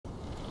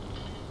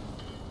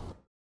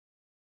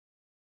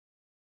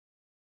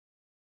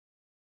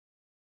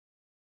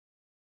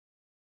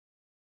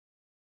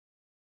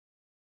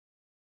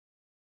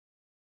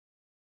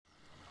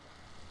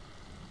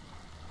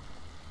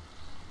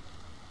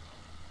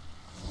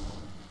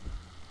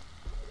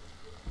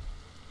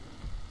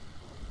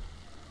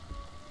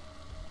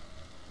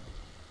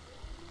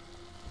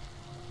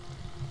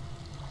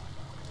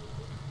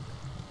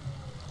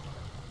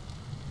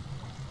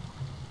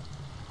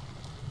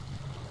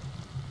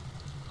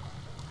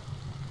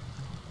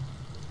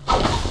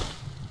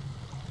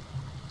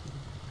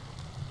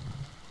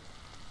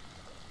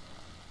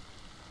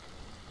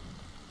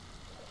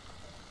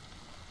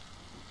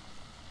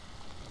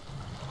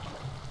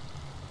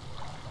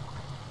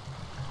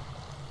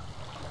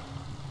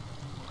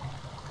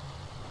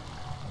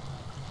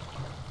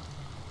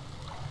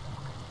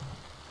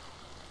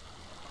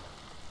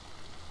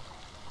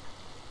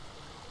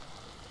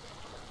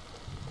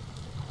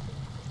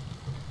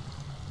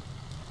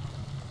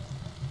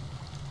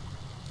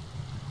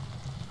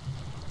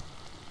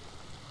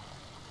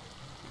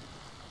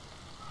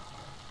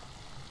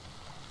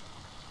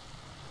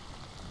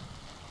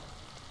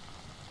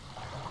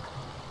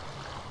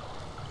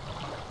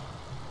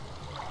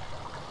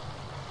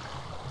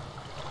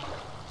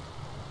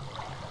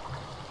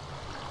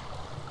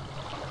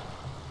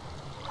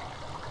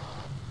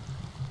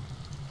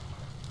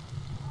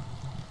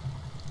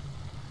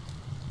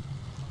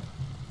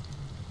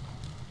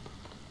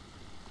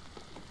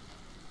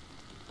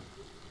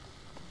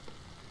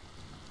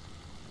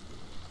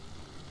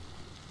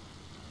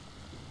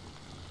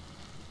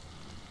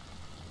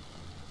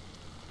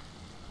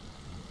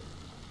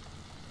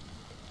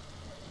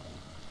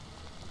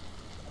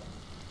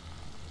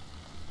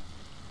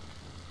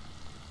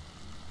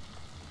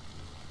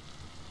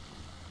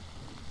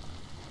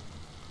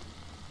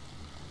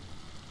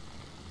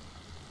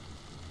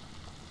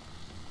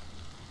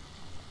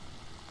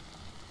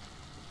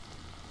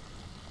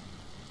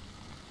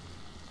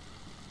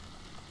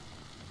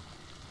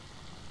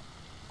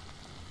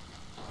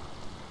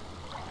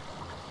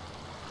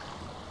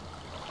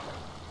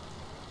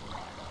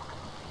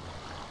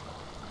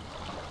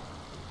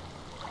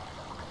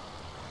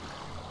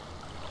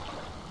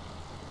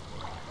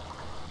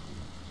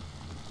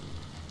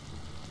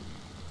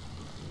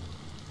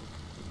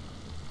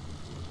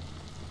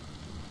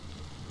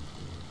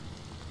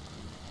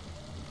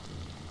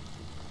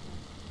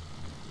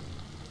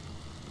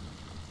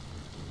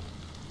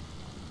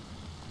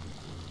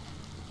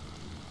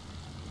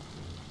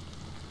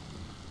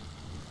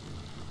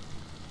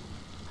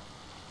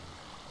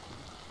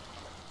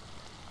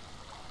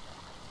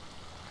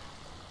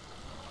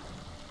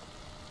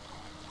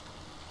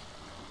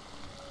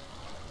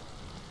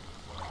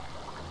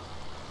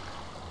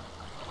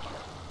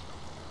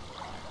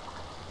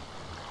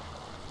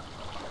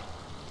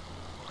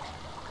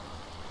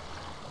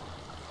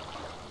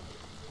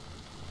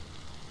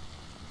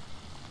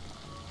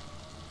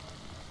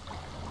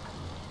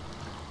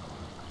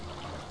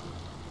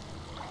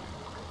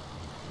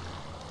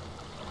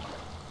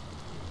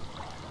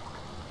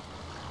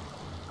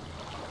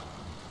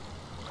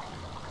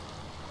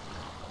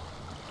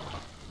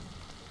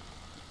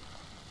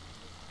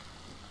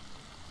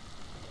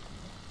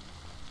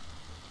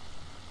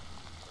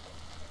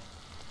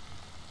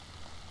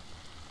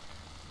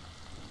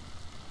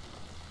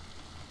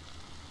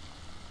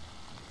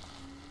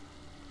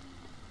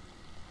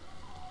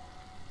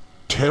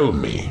Tell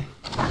me.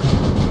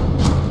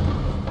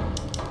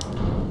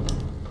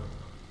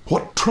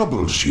 What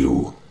troubles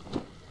you?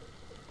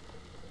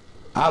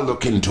 I'll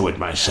look into it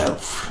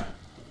myself.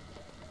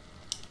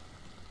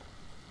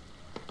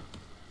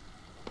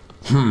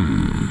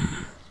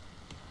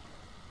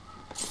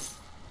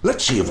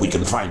 Let's see if we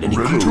can find any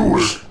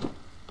clues.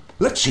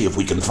 Let's see if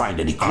we can find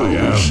any clues.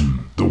 I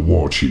am the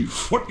war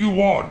chief. What you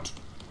want?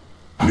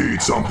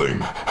 Need something?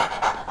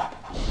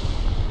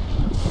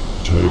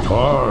 Take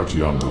heart,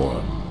 young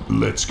one.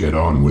 Let's get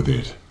on with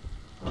it.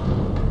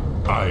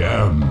 I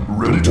am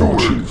Ready the to war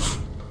work. chief.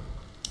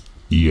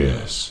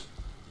 Yes.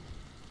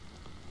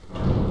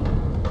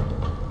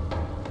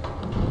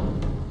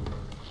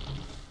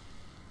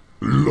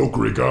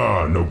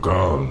 Lokrigar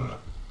Nogal.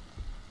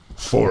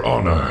 For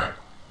honor.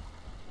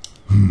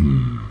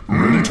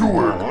 Ready to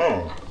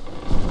work.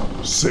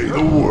 Say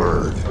the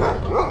word.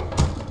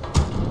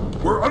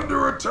 We're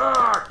under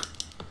attack!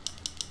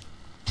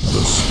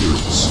 The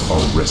spirits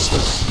are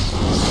restless.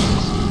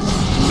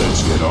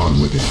 Let's get on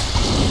with it.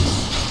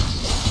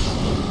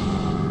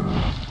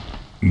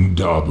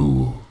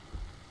 Ndabu.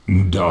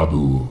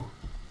 Ndabu.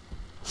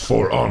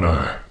 For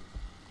honor.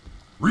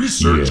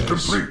 Research Yes.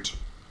 complete.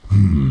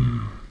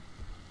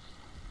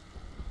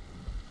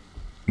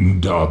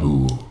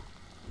 Ndabu.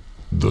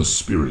 The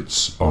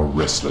spirits are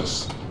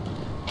restless.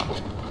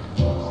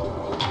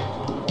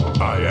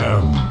 I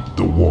am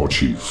the war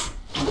chief.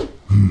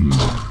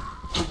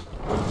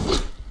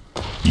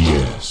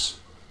 Yes.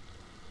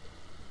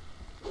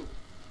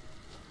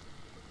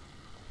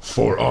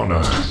 For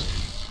honor.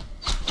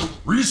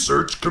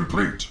 Research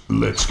complete.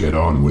 Let's get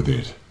on with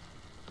it.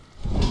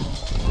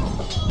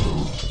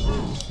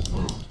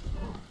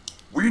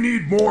 We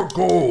need more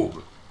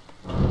gold.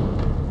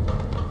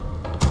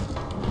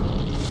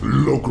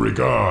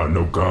 Lokrigar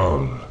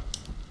Nogal.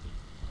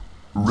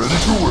 Ready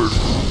to work.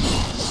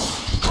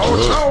 Our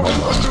town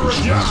is under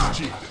attack.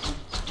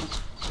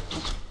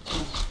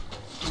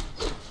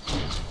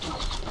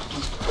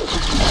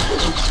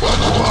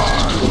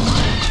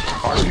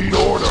 I need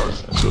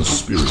orders. The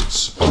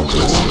spirits are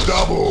restless.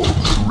 Double.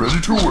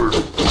 Ready to work.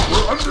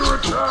 We're under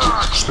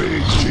attack.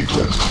 Speak,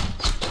 chieftain.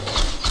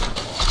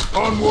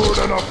 Onward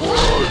and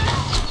upward.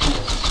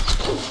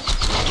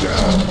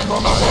 Death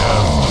from I above.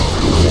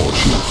 am the war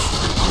chief.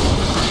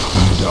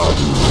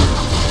 Ndabu.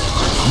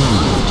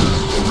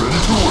 Ready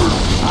to work.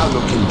 I'll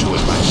look into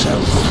it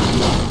myself.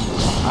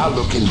 I'll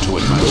look into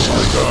it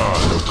myself. Lokrigar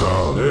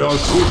Nogal. They are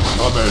good,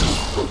 amen.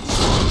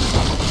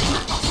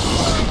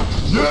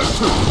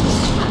 Yes.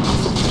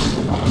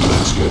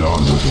 Let's get on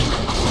with it.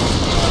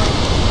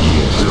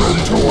 Yes.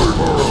 Ready to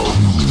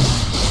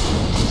work.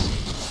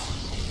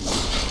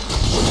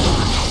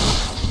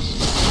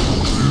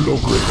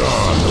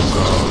 Lokrigar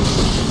Nogal.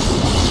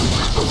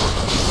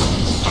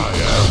 I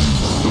am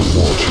the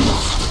war chief.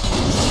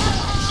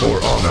 For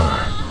honor.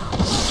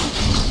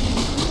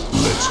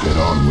 Let's get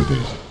on with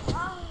it.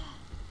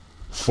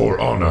 For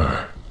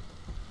honor.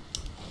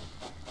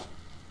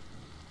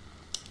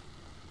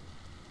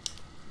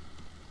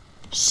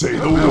 Say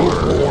the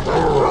word.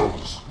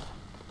 Burrows.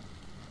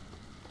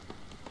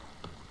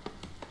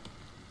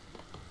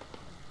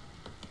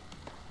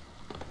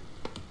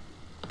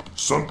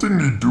 Something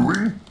need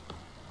doing?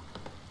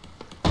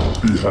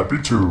 Be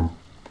happy to.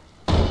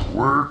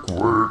 Work,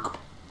 work.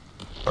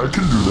 I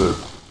can do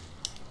that.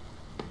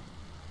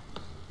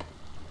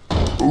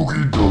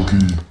 Okie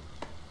dokie.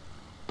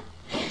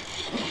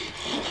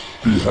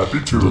 Be happy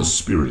to. The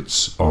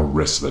spirits are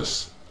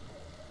restless.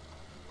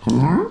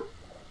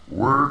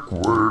 Work,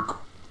 work.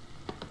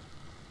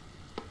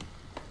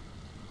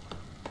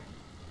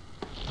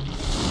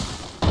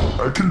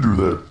 I can do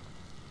that.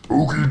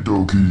 Okie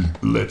dokie.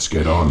 Let's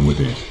get on with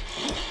it.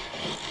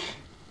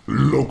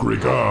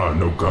 Lokrigar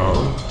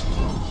Nogal.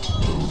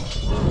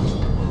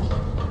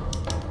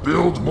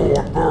 Build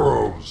more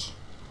burrows.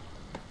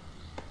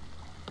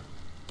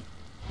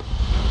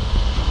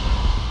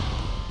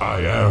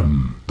 I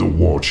am the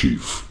war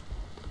chief.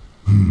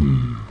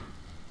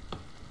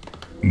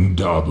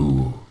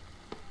 Ndabu.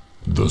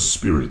 The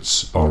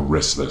spirits are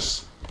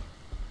restless.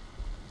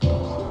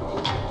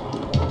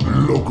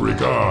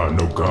 Lokrigar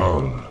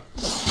Nogal.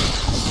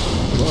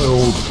 My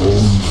old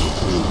home.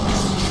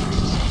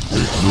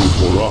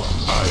 Ignubora.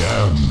 I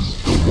am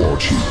the war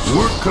chief.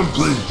 Work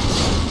complete.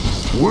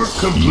 Work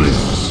complete.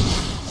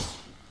 Yes.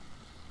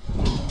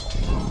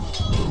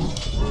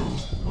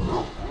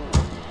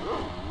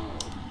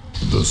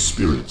 The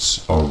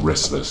spirits are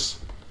restless.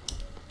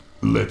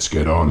 Let's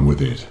get on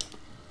with it.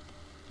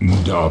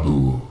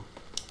 Ndabu.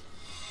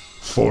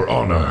 For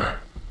honor.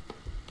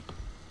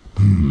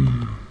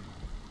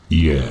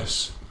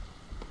 Yes.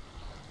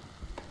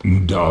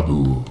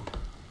 Ndabu.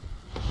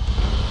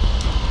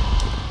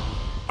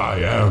 I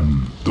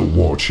am the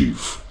war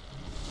chief.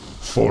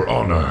 For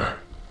honor.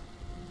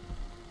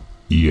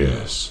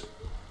 Yes.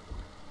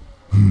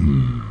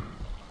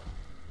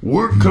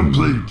 Work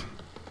complete.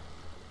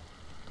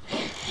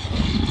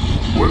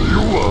 What do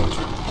you want?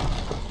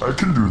 I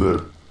can do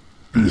that.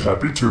 Be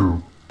happy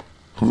to.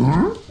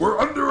 We're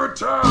under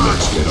attack.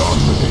 Let's get on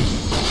with it.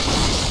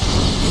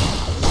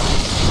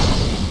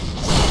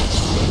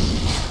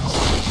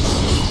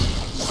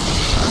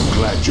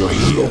 glad you're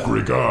here.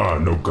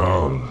 Lokrigar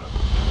Nogal.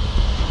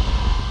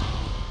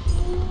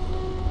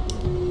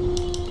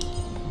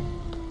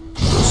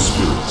 The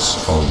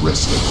spirits are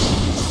restless.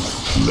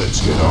 Let's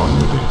get on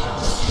with it.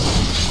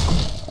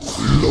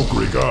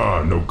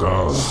 Lokrigar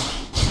Nogal.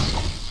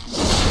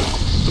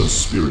 The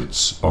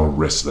spirits are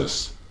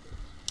restless.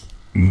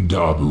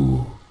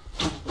 Dabu.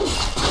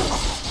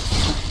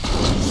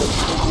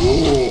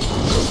 Oh!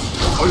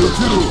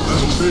 Ayatiru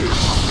and obey!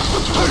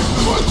 Take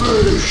my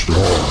blade!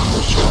 Storm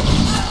the sun.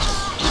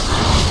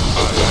 I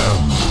am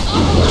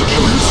the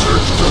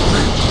research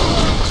complete.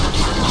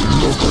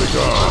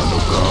 Lokrigar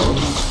Nogal.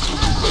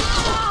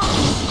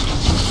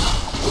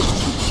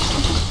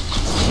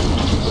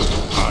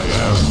 I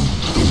am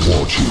the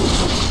war chief.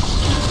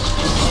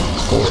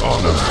 For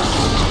honor.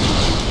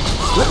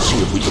 Let's see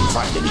if we can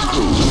find any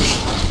clues.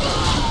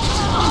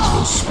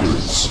 The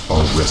spirits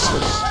are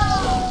restless.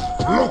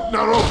 Look,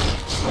 Naro!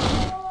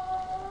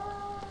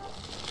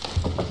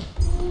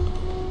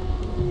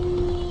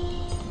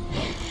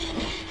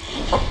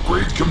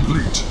 Upgrade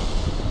complete.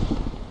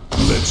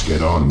 Let's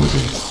get on with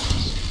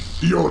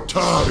it. Your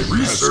time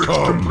Research has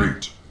come.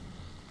 complete.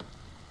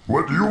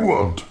 What do you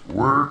want?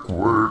 Work,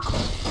 work.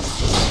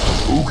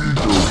 Okie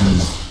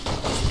dokie.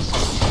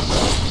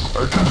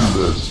 I can do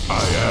that.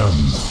 I am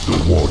the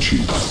war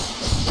chief.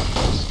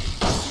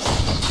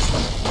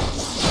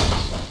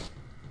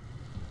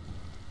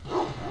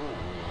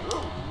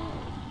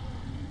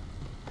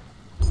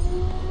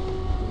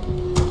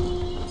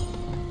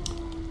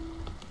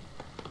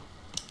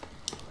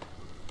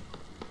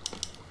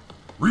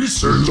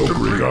 Research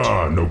complete.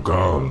 Lokrigar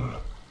Nogal.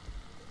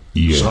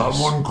 Yes.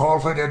 Someone call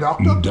for the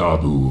doctor?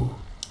 Dabu.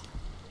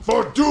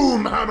 For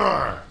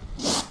Doomhammer!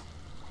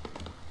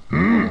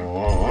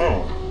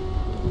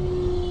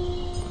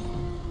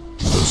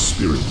 The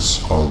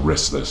spirits are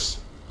restless.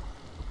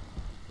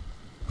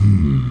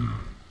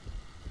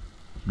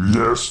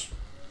 Yes.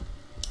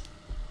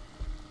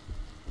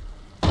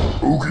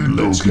 Okie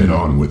Let's dokie. get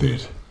on with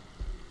it.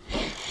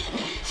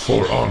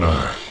 For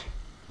honor.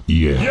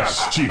 Yes.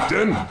 Yes,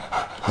 chieftain.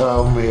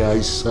 How may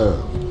I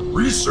serve?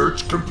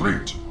 Research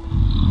complete.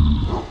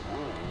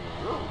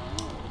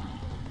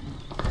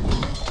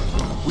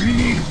 We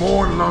need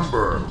more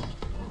lumber.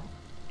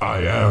 I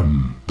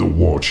am the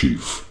war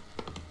chief.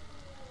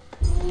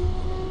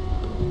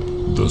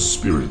 The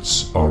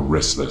spirits are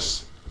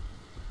restless.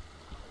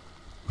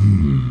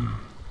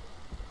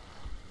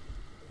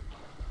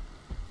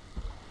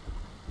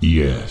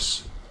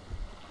 Yes.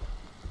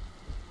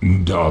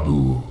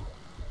 Dabu.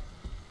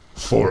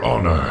 For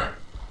honor.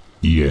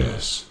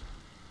 Yes.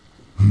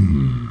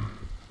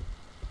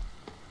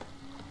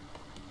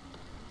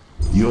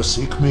 You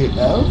seek me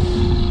help?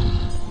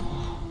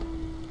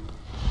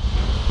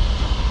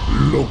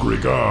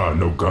 Lokrigar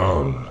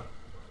Nogal.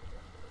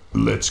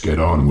 Let's get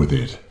on with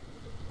it.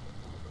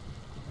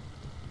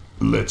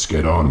 Let's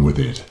get on with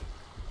it.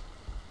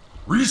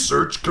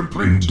 Research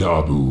complete.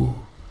 Dabu.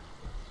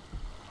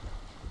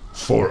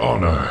 For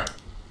honor.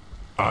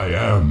 I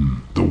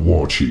am the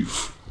war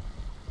chief.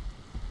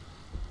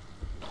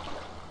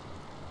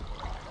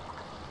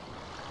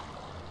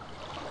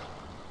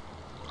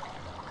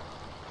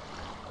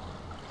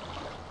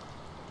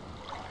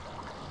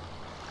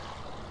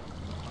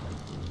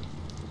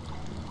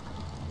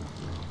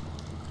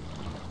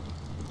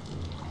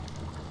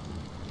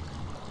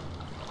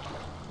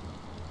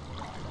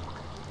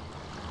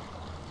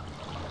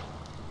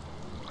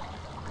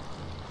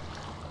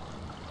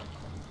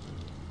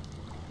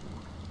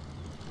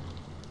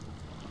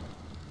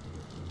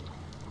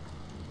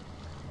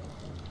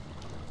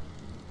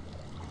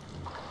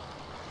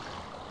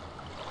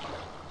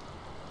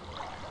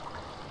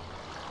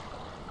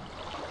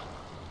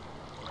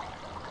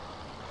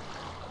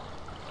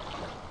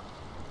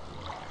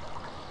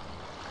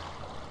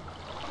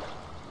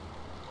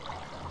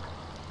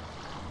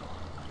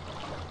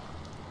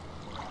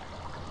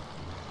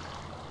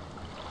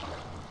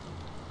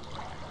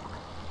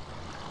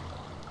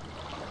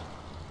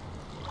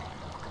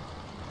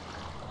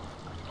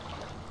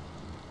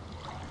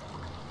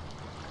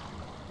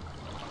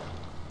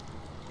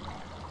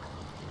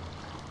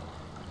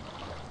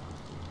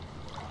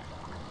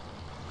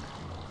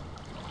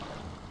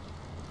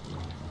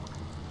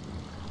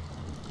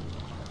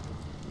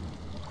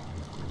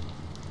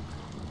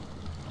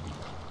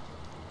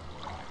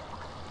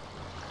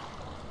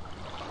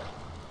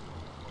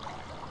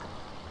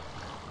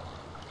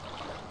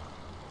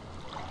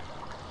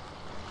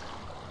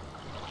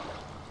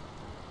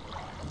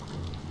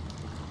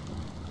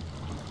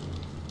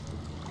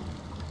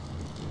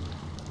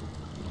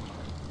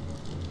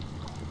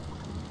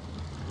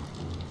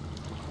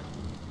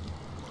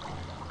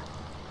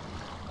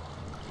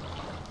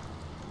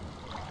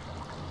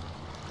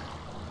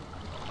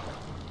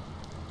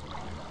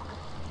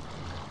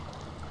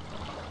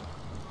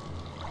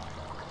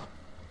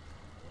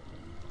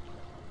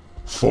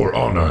 For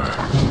honor.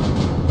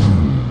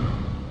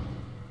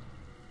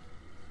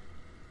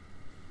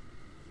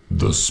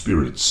 The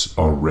spirits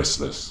are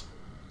restless.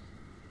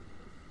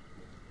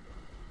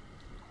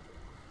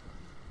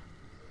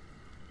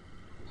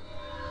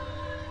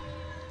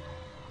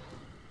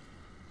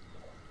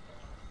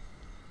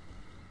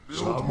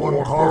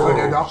 Someone call for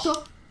the doctor?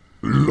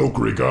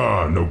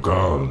 Lokrigar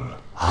Nogal.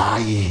 I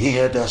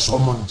hear the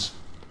summons.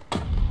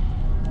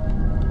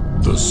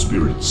 The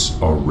spirits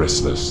are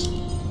restless.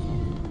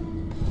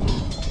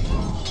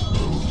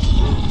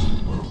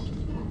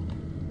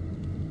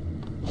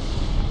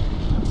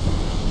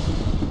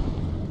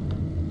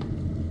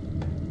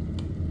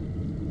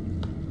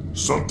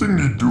 Something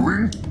need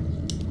doing?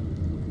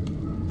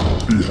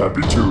 Be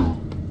happy to.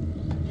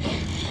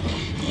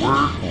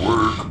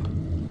 Work.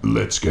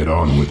 Let's get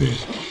on with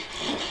it.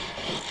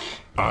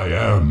 I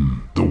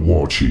am the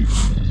War Chief.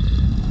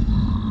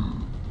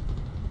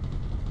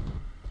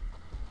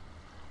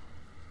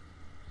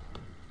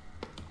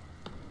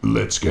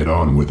 Let's get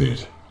on with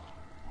it.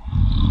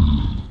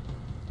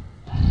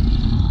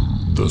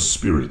 The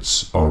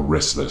spirits are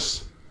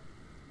restless.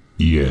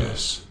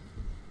 Yes.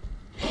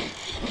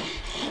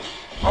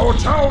 Our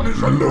town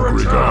is under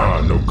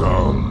attack!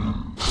 Nogal.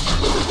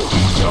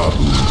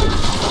 Dabu.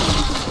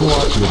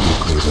 What will you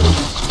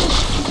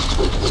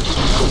Craven?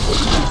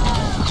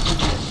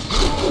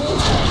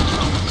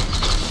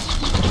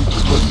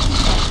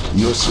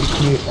 You seek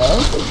me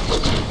help?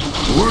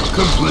 Work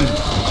complete!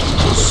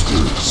 The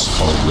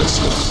spirits are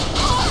restless.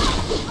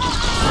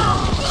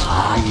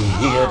 I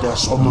hear the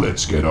summons.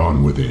 Let's get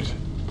on with it.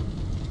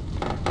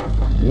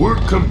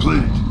 Work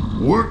complete!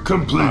 Work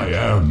complete! I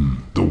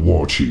am the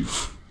War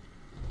Chief.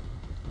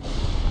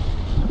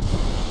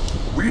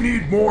 We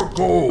need more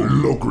gold!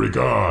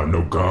 Lokrigar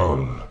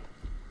Nogal.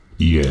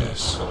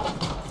 Yes.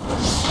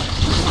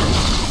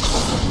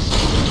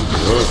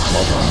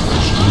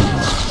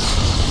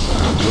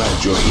 I'm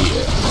glad you're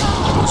here.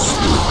 The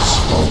spirits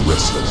are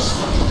restless.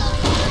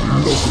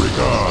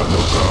 Lokrigar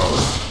Nogal.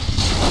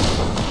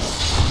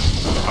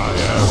 I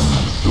am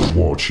the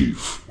War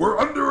Chief. We're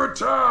under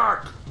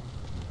attack!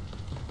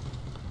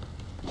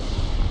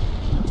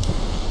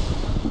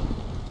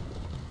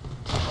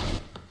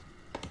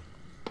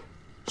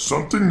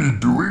 Something need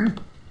doing?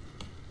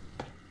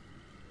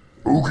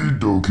 Okie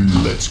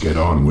dokie. Let's get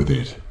on with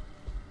it.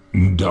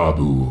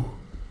 Dabu.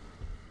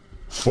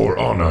 For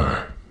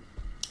honor.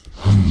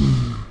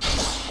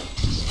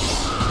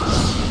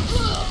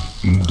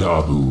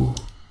 Dabu.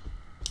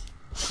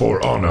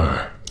 For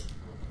honor.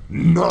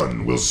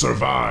 None will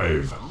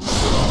survive.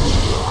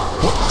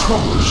 What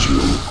troubles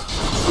you?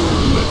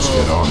 Let's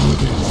get on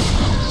with it.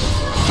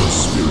 The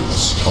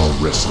spirits are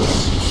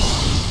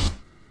restless.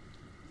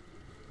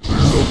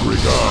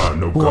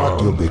 Lokrigar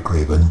What will Nogal. be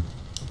Craven?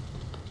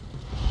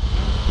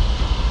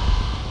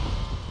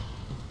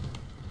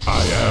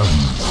 I am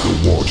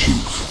the War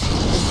Chief.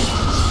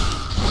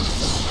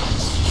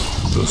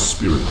 The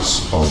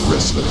spirits are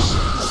restless.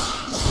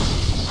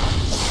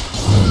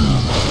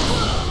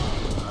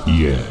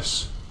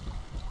 Yes.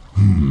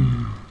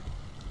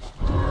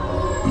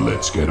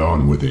 Let's get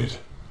on with it.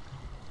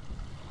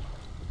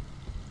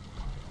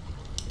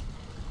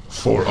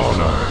 For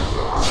honor.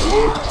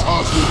 Look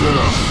after them!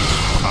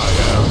 I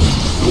am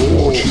the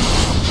War Chief.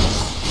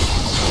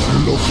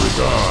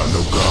 Lokrigar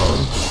Nogal.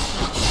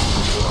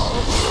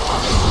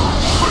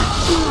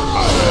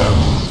 I am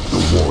the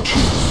War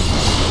Chief.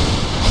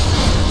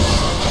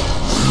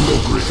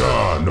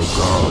 Lokrigar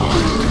Nogal.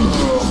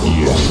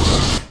 Yes.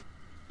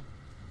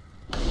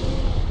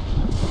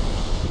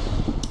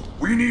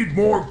 We need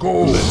more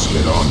gold! Let's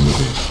get on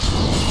with it.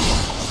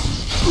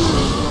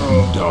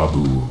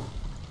 Dabu.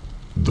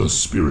 The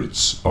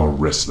spirits are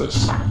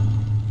restless.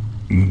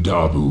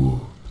 Dabu.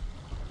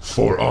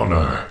 For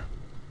honor.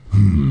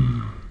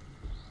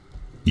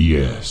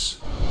 Yes.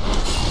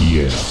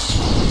 Yes.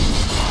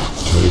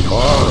 Take The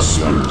on.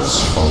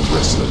 spirits are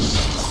restless.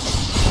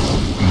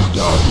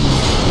 Dabu.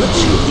 Let's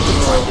see if we can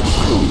find any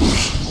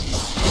clues.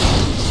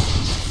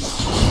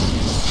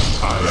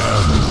 I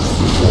am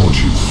the War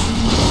Chief.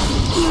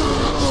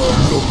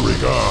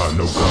 Lokrigar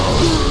Nogal.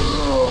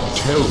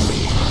 Tell me.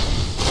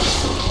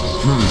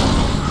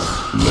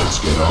 Let's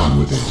get on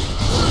with it.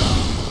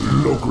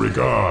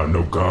 Lokrigar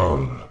Nogal.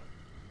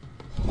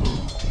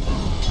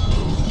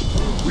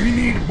 We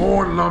need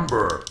more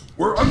lumber!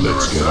 We're under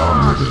Let's get attack!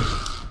 on with it.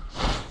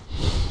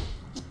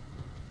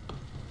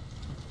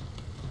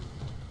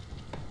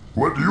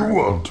 What do you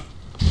want?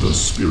 The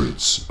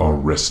spirits are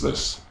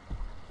restless.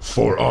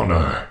 For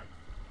honor.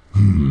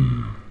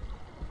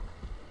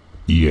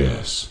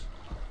 Yes.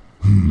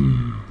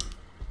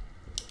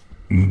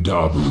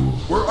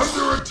 Dabu. We're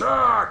under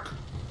attack!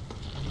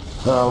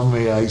 How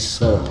may I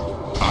serve?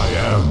 I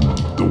am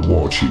the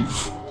War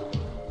Chief.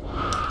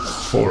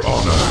 For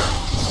honor.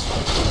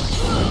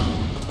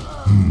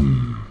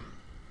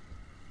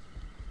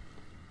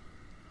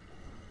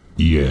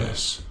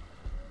 Yes.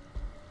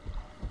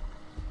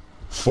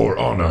 For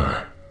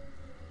honor.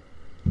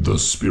 The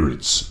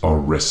spirits are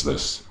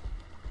restless.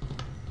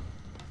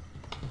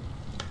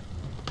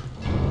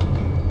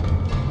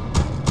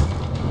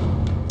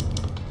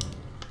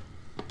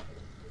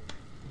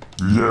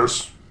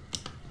 Yes.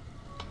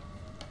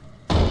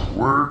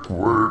 Work.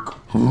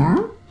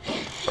 Huh?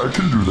 I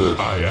can do that.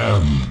 I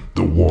am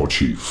the War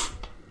Chief.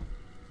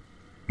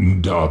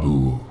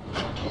 Dabu.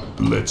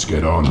 Let's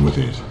get on with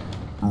it.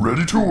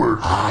 Ready to work.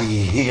 I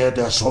hear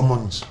the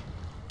summons.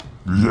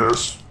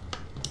 Yes.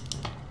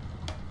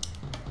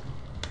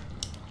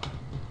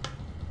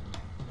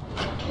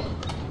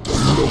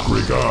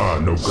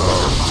 Lokrigar no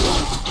guard.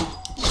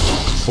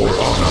 For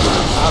honor.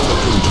 I'll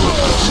look into it.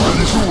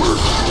 Ready to work.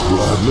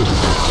 Blood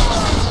living.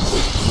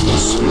 The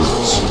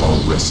spirits are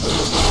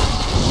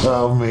restless.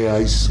 How may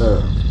I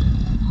serve?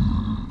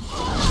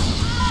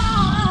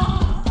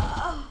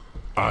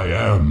 I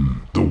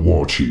am the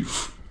war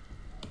chief.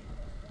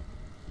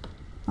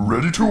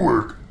 Ready to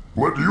work.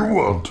 What do you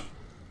want?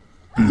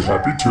 Be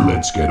happy to.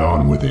 Let's get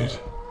on with it.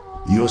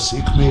 You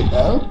seek me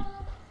help?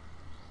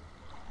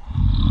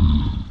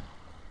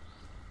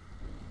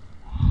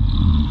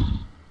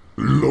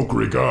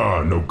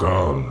 Lokrigar no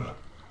gal.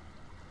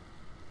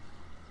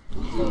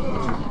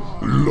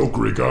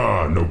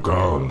 Lokrigar no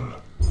gal.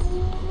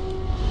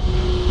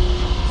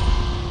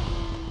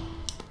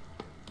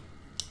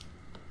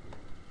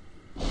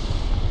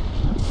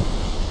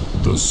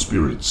 The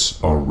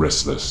spirits are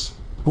restless.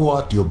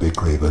 What you be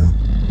craving?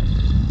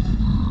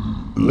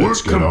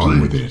 Let's Work get on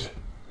complete. with it.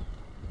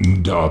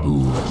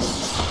 Dabu.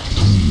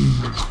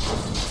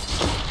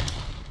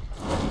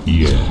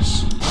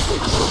 Yes.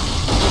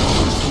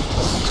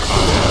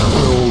 I am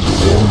the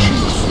war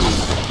chief.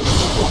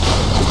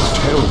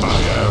 Tell I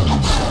am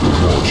the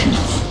war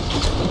chief.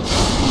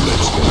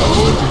 Let's get on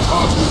with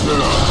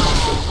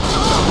it.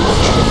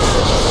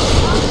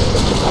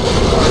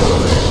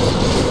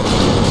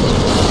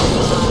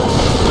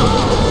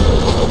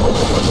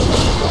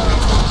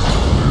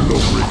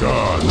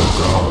 Lokrigar no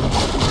guard.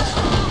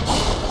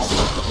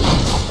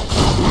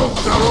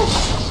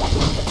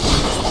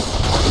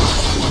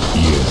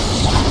 Yes.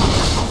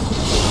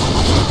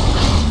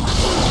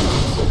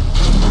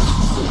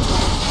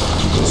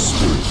 The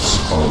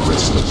spirits are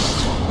restless.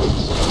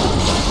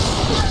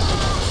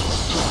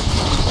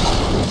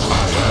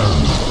 I am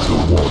the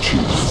war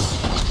chief.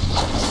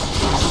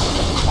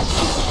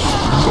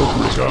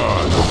 Lokrigar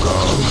no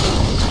guard.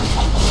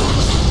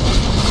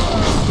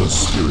 The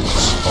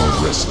spirits are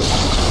restless.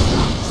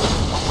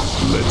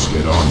 Let's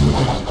get on with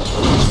it.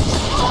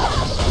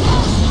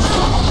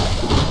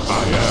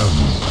 I am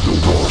the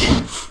war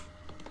chief.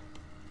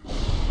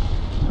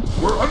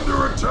 We're under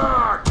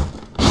attack.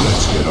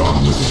 Let's get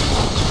on with it.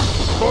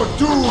 For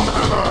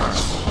Doomhammer.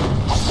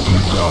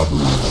 Dabu.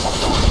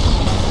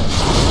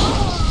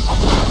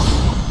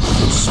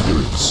 The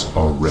spirits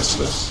are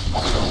restless.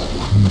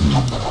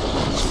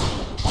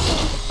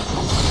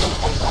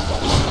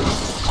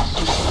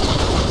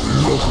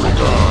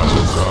 Lokrigar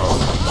no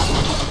guard.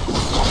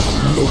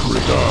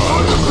 Lokrigar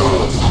no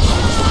guard.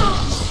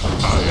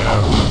 I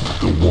am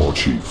the war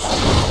chief.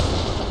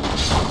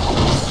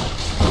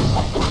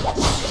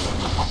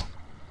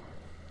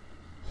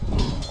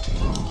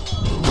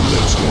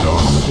 Let's get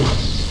on with it.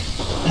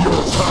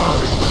 Your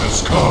time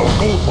has come.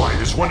 Gold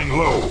mine is running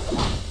low.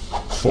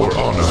 For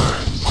honor.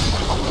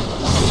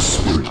 The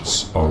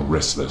spirits are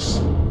restless.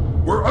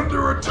 We're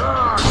under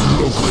attack.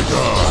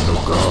 Lokrigar no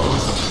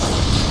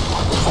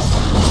guard.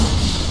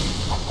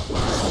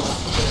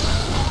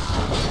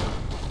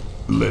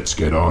 Let's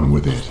get on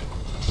with it.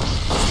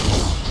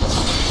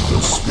 The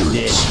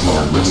spirits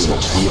are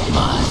restless.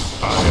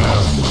 I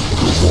am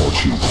the war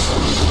chief.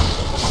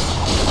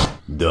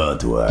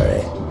 Don't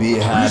worry. Be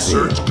happy.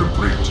 Research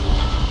complete.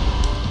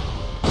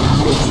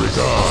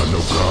 Lokrigar no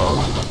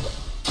guard.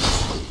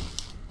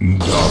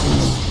 Dabu.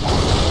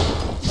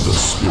 The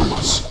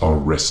spirits are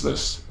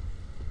restless.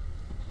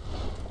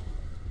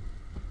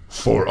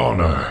 For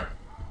honor.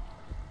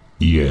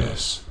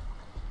 Yes.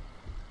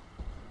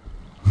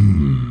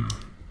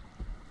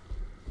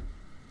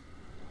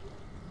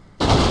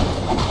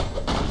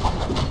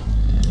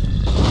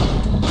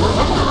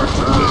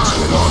 Let's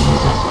get on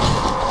with it.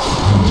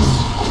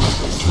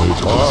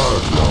 Take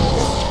heart,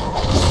 Lord.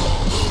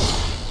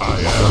 I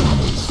am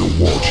the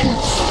war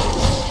chief.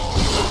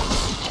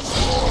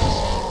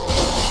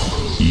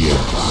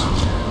 Yes.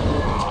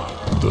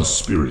 The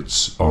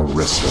spirits are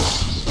restless.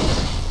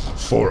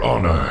 For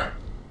honor.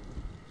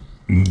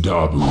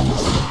 Dabu.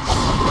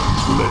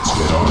 Let's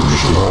get on with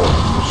it.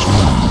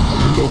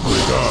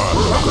 Lokrigar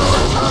no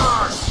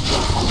guard.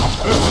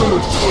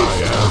 Excellent. I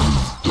am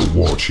the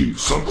war chief.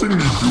 Something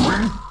need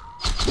doing?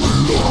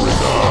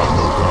 Lokrigar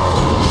no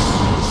guard.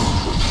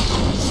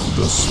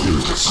 The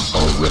spirits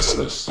are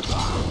restless.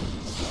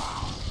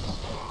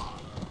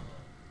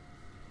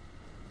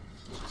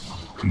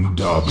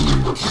 Dabu.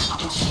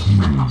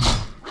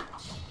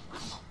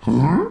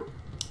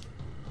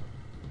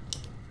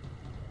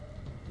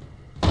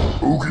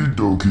 Okie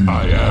dokie.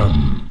 I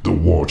am the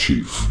war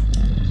chief.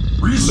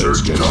 Let's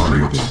Research get on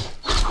with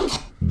complete.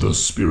 it. The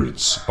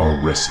spirits are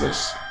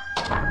restless.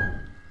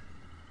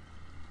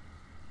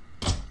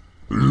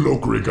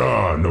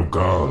 Lokrigar no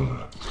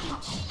gal.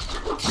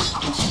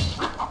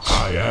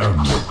 I am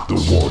the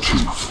war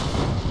chief.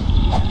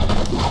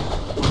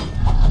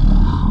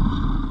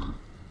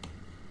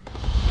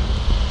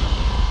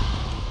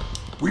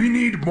 We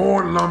need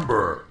more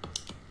lumber.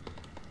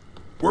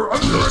 We're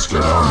under Let's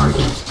get on attack.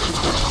 with it.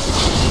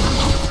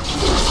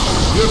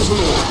 Yes,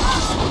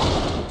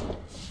 Lord.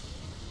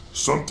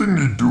 Something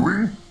need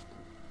doing?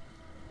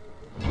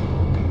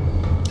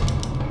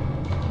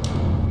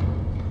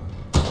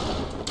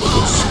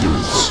 The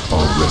spirits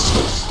are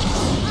restless.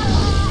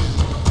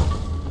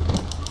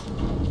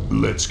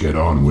 Let's get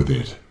on with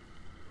it.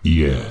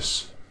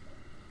 Yes.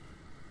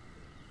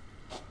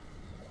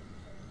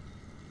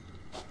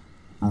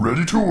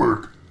 Ready to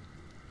work.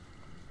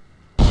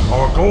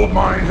 Our gold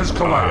mine has I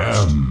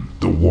collapsed. am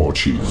the war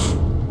chief.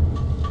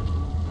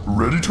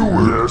 Ready to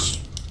work. Yes.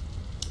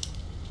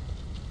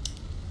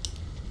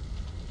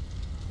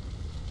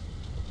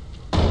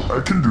 I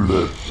can do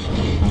that.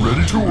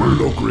 Ready to work.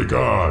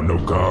 Lokriga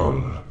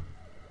Nokal.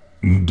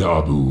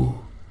 Dabu.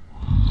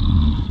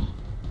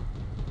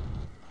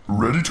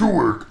 Ready to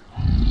work.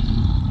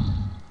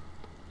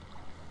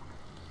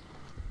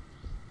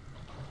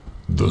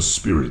 The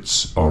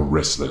spirits are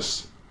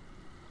restless.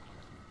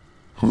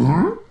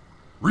 Huh?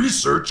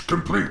 Research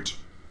complete.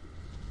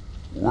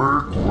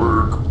 Work.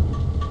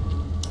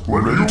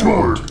 Ready to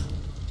work.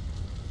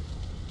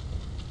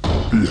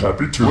 Be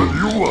happy to. What do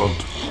you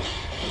want?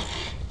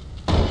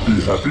 Be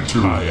happy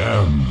to. I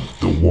am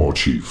the war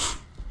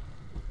chief.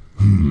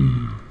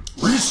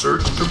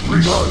 Research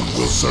complete. None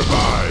will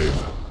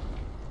survive.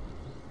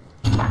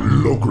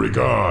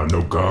 Lokriga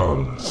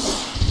Nokal.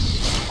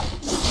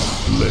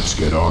 Let's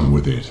get on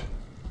with it.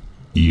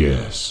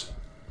 Yes.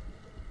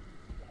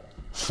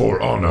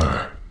 For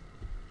honor.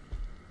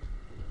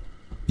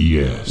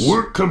 Yes.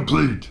 Work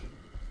complete.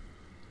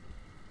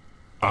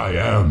 I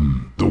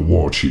am the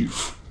war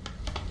chief.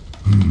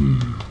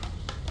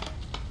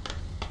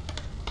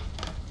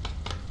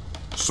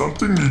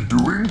 Something need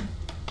doing?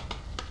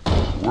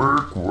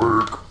 Work.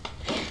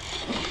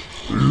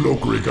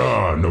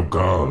 Lokriga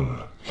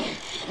Nokal.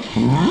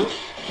 Huh?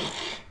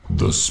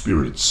 The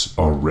spirits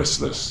are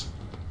restless.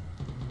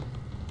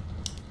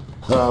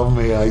 How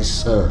may I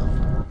serve?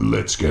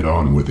 Let's get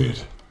on with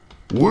it.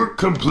 Work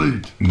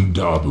complete.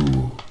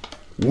 Dabu.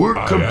 Work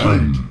I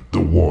complete. am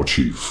the war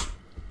chief.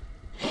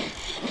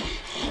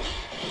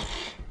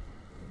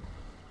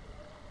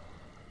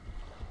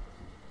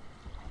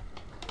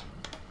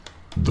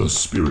 The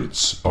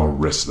spirits are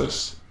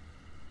restless.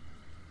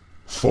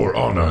 For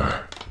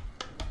honor.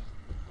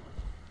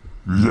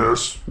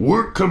 Yes.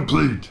 Work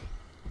complete.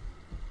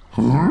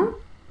 Huh?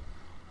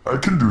 I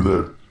can do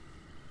that.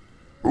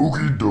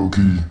 Okie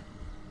dokie.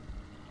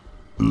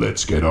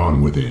 Let's get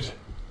on with it.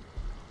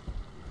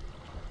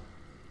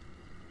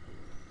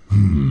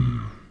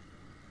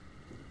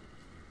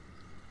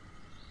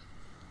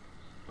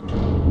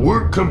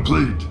 Work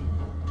complete.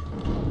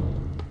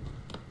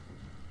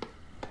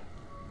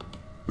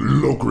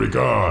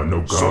 Lokriga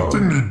Nokal.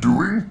 Something need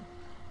doing?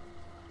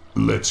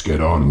 Let's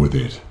get on with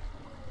it.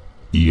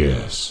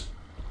 Yes.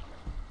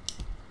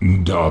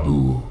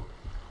 Dabu.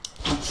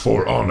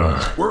 For honor.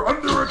 We're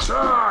under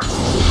attack.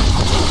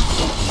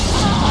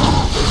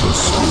 The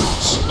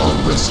spirits are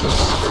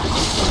restless.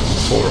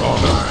 For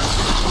honor.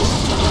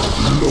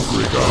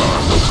 Lokriga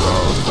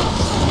Nokal.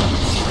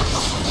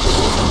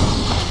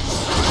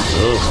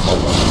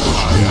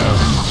 I am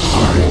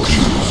the war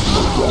chief.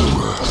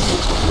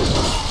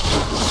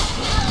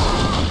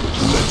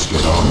 Let's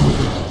get on with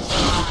it.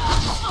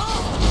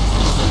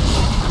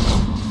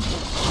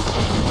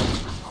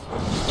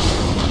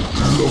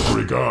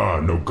 Lokriga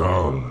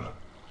Nokal.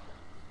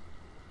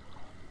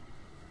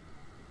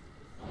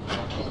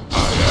 I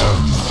am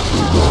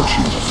the war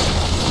chief.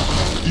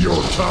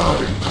 Your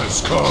time has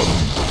come.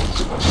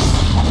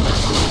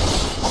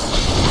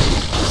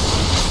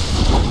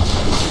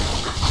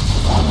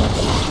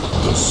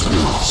 The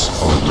spirits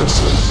are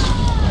restless.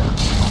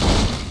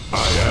 I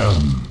am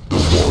the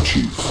war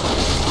chief.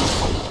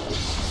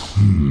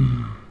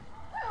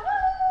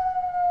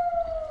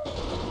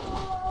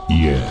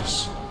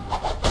 Yes.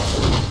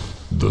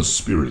 The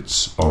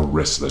spirits are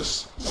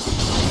restless.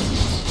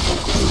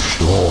 The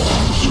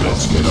storms.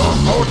 Let's get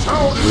on. Our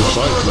town is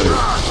under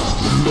attack.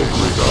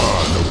 Lokriga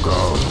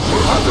Nokal.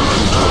 We're under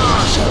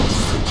attack.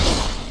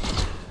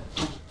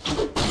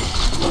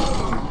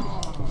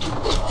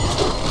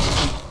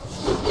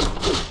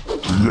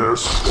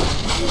 Yes.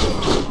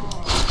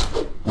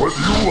 What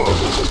do you want?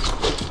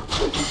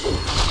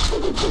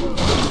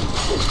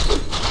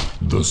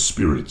 The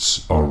spirits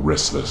are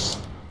restless.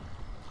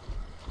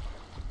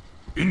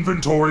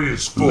 Inventory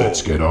is full.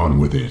 Let's get on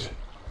with it.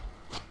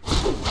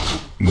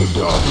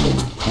 Dabu.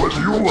 What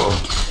do you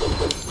want?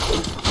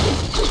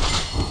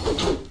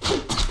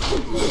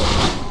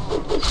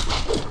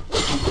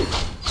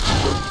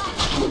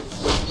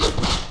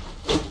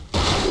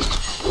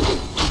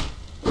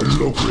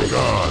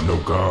 Lokriga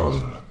Nokal.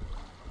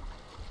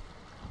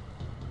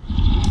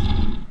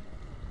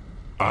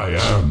 I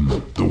am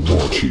the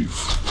war chief.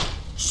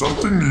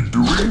 Something need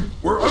doing?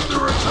 We're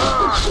under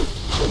attack.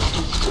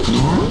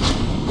 Huh?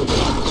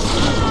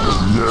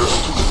 Yes.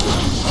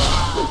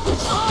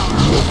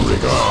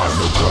 Lokriga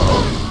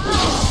Nokal.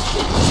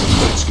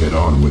 Let's get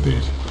on with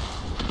it.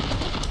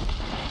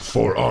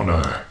 For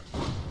honor.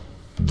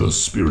 The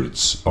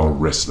spirits are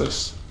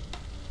restless.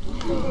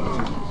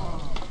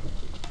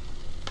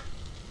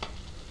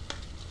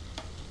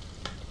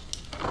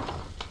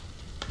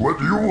 What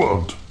do you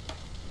want?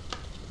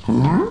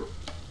 Huh?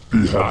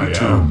 Be happy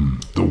to. I am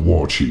the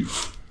war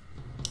chief.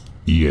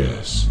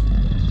 Yes.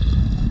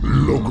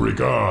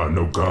 Logrigar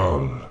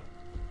Nogal.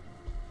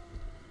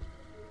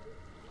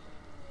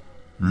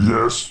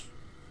 Yes.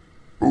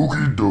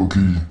 Okie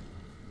dokie.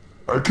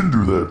 I can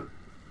do that.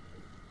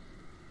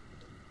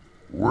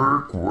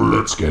 Work, work.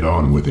 Let's get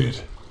on with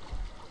it.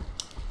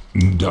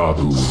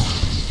 Dabu.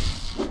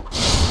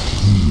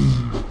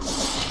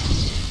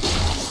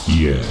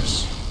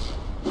 Yes.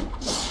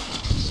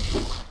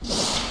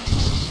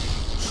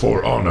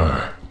 For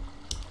honor.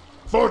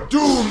 For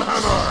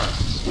Doomhammer!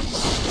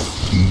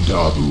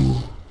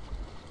 Dabu.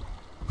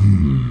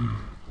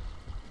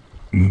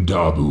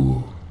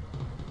 Dabu.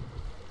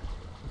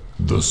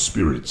 The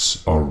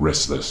spirits are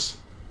restless.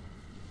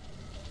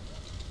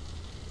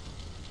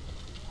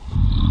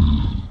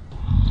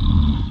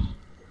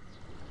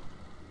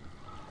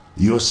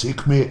 You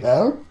seek me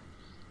help?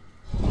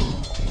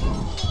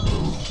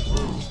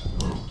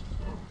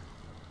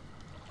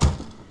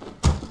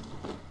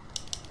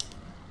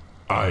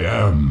 I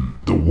am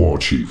the war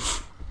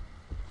chief.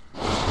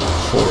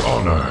 For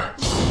honor.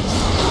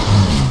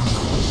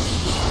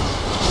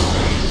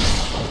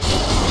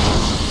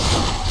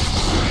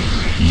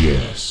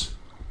 Yes.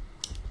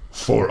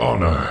 For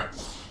honor.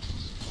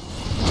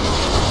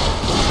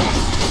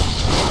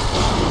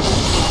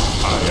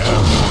 I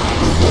am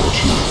the war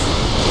chief.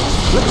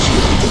 Let's see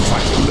if we can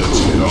find a Let's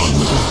get clues. on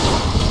with it.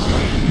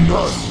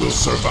 None will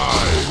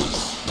survive.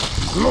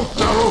 Look,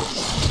 Darush!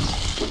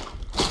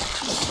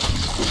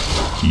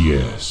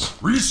 Yes.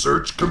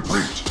 Research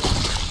complete.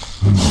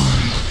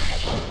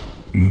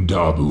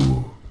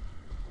 Dabu.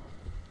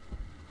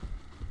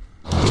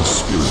 The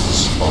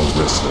spirits are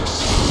restless.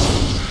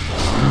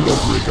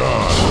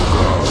 Logrigar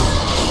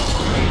Nogal.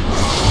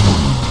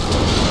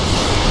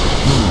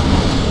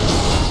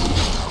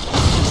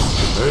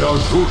 They are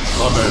good,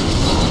 Amen.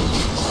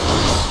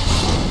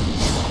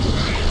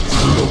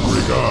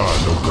 Logrigar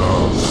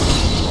Nogal.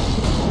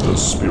 The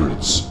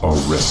spirits are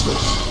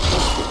restless.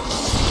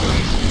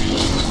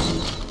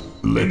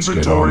 Let's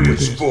get on Inventory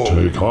with is it. full.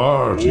 Take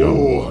heart,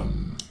 young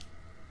one.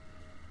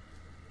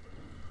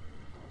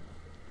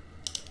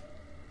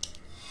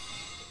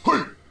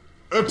 Hey!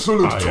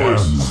 Excellent I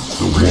choice. am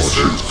the war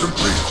Research chief.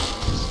 complete.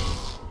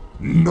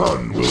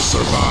 None will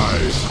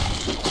survive.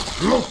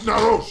 Look,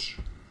 Narosh.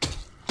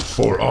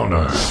 For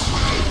honor.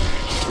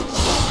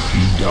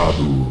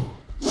 Dabu.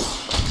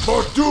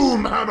 For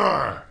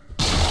Doomhammer.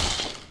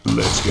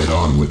 Let's get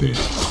on with it.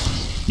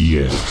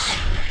 Yes.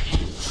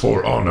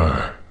 For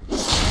honor.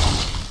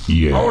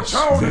 Yes. Our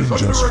town is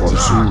Vengeance under for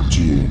attack.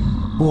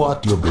 Zul'jin.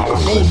 What you Our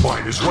become? gold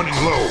mine is running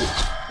low.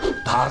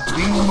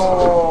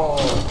 Tatino!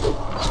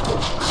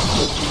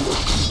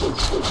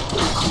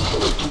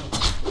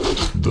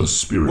 The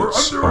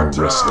spirits We're under are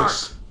attack.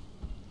 restless.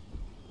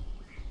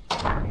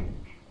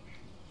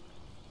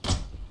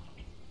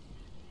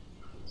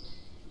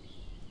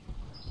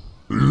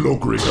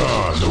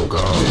 Logrigar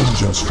Nogal.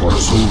 Vengeance for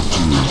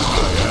Zul'jin.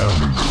 I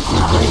am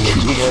I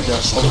hear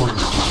there's someone.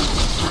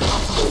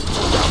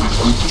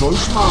 Good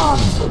choice,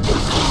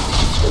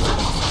 man.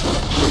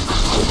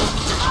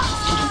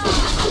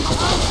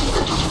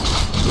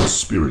 the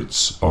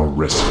spirits are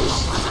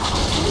restless.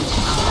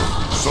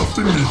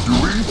 Something me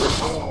doing?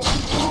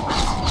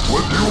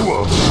 What do you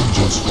want?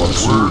 Vengeance for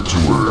Word to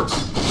Zul'jin. word.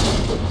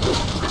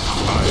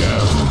 I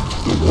am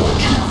the war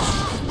chief.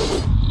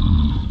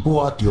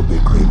 What you be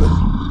craving?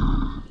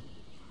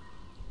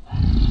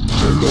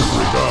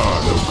 Logrigar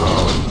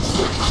Nogal.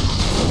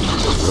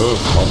 Your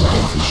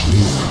covenant is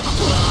near.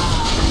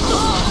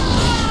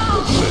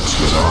 Let's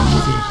get on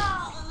with it.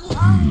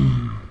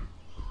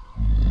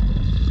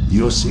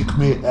 You seek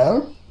me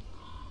help?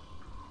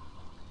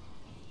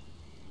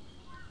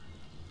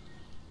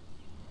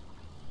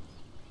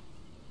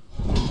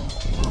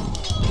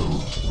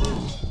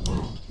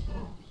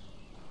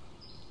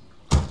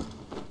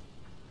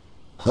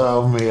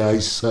 How may I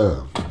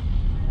serve?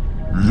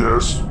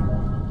 Yes.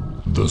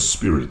 The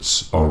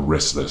spirits are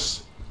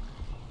restless.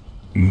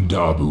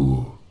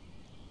 Dabu.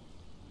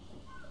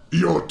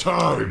 Your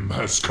time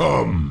has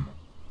come.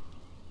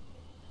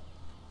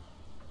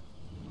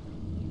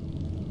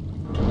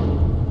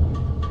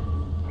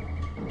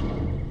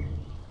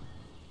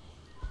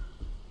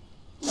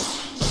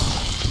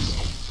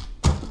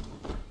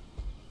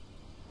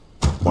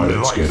 My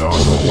Let's life get on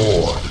for the with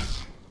it. Horde.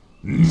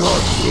 None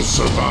will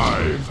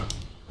survive.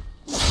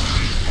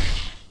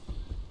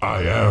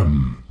 I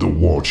am the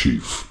war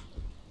chief.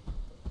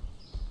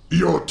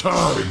 Your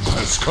time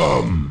has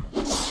come.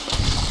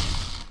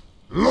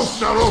 Look,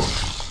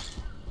 Narok!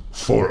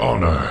 For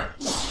honor.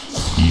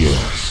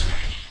 Yes.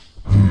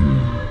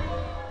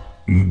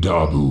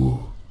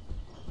 Dabu.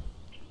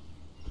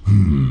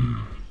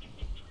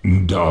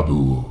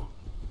 Dabu.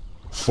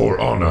 For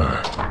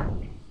honor.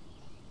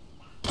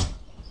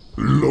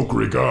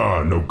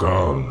 Logrigar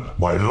Nogal.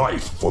 My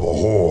life for the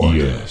Horde.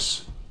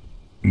 Yes.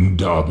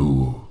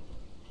 Dabu.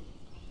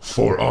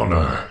 For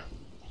honor.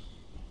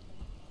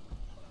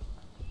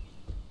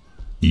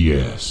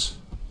 Yes.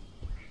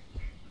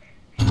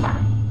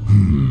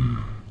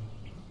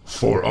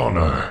 For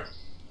honor.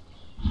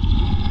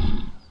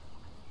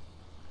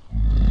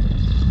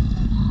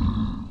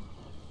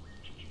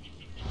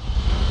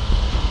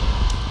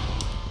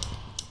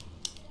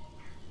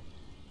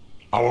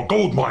 Our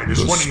gold mine is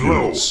The running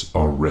low. spirits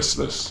are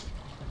restless.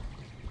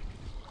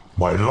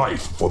 My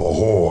life for the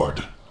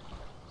Horde.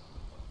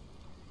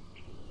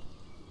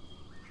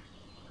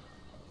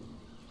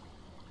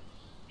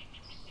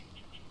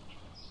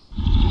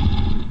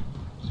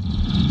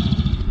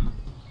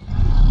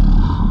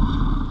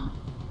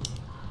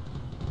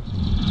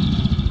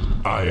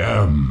 I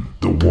am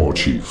the war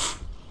chief.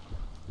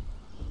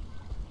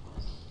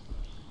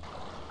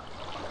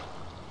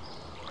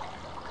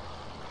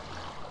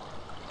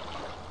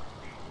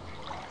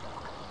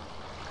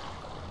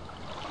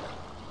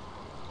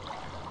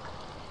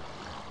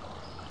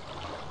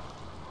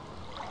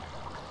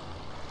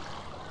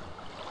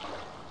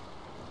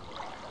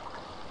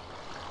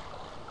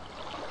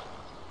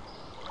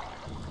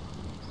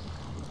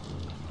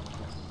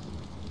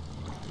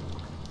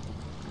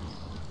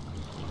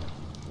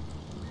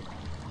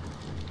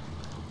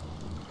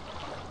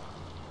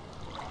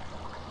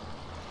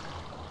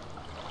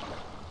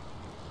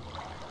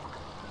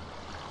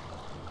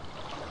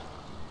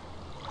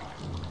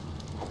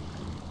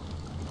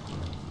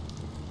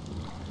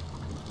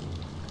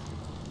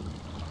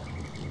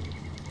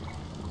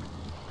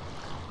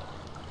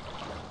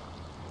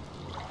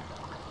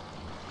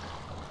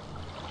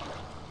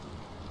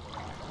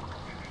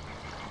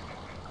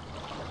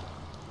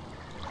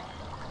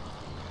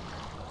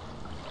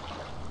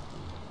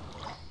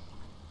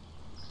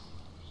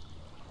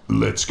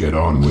 Let's get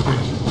on with it.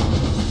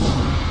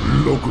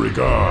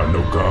 Lokrigar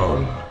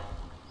Nogal.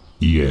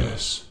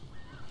 Yes.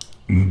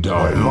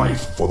 My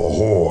life for the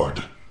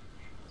Horde.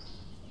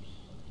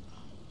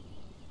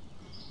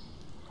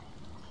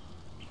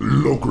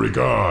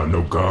 Lokrigar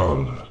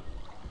Nogal.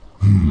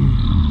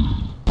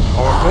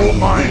 Our gold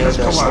mine has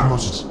There's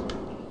collapsed. someone.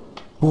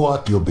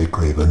 What, you big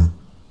raven?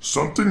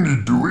 Something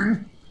need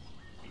doing?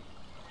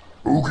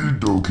 Okie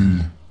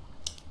dokie.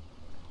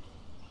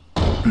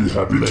 Be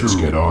happy Let's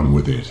to. get on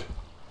with it.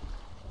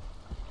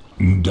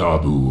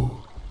 Dabu.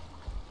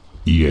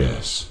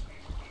 Yes.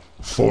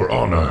 For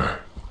honor.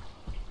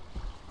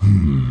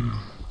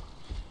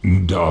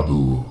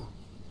 Dabu.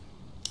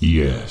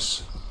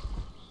 Yes.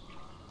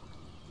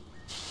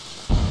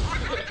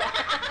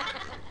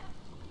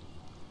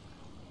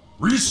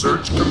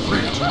 Research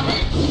complete.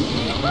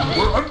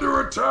 We're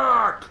under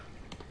attack.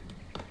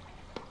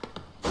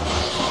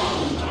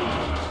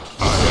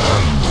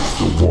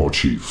 The war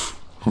chief.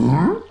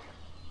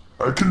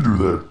 I can do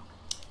that.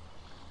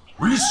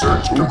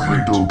 Research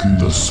complete. Okie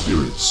The dokie.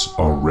 spirits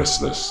are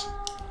restless.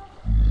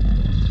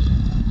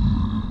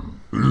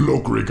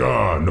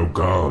 Lokrigar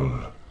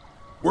Nogal.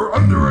 We're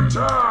under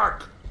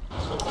attack.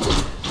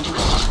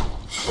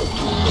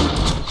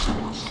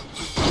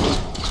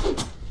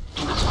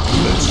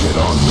 Let's get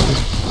on with it.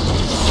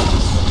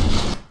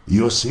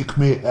 You seek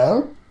me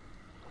help?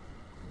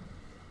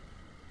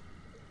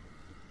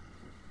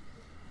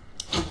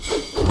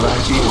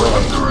 Righty way.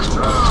 Under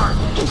attack.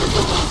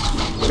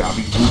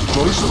 Gabby, good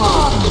choice,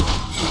 man.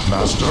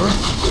 Master.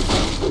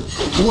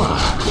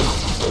 What?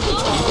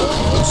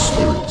 The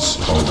spirits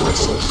are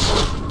restless.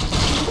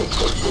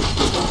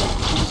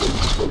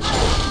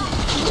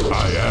 I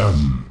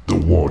am the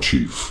war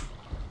chief.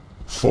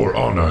 For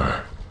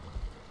honor.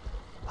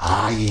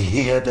 I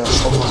hear the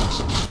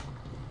summons.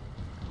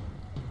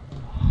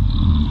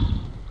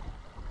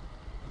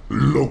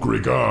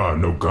 Lokrigar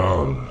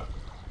Nogal.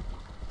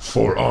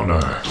 For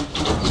honor.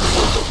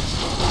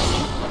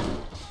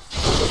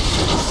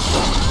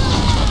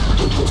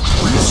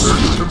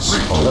 Research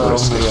complete. How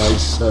may I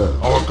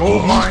serve? Our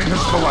gold mine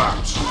has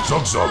collapsed.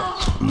 Zug zug.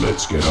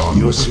 Let's get on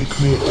You with it.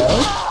 seek me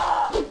help?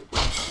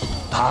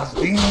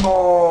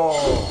 Tazdingo!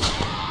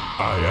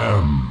 I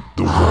am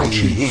the I war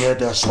chief. hear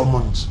the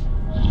summons.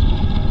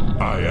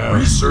 I am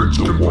Research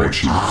the war complete.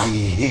 chief. I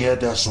hear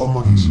the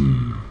summons.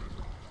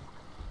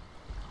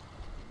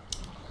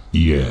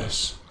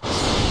 Yes.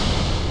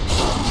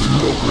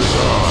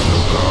 Lokrigar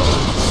Nogal.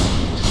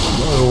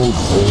 My old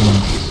home.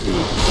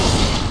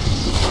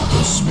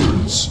 The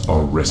spirits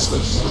are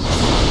restless.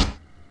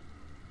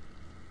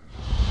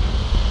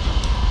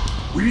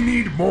 We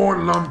need more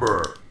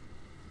lumber.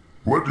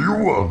 What do you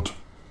want?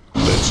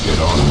 Let's get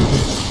on with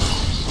it.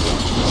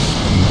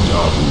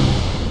 Dabu.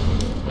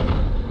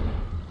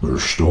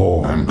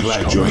 Restore. I'm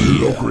glad you're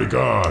here.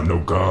 Lokrigar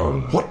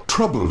Nogal. What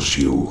troubles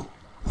you,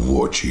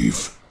 War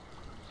Chief?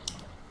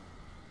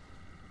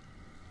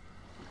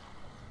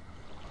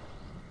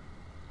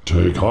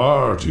 Take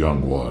heart,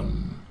 young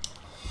one.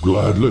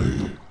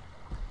 Gladly.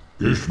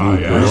 I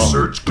am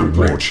Research the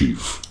complete. war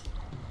chief.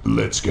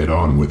 Let's get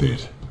on with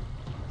it.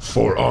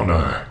 For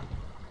honor.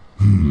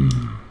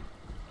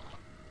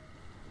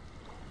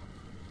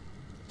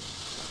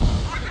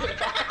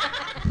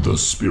 The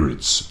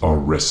spirits are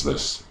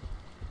restless.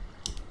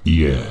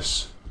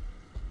 Yes.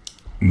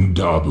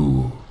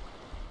 Dabu.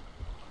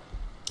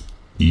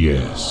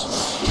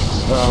 Yes.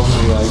 How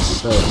may I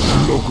serve?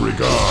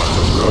 Lokrigar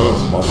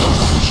Nogal.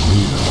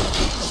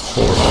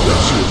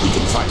 Let's see if we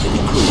can find any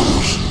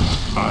clues.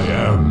 I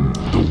am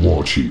the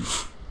war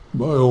chief.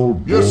 My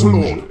old Yes,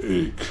 bones Lord.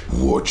 ache.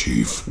 War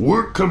Chief,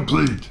 work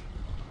complete.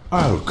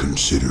 I'll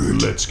consider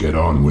it. Let's get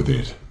on with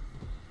it.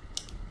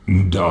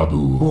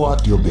 Dabu.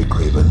 What, you big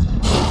raven?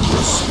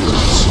 The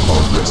spirits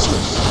are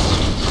restless.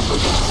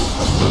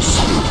 The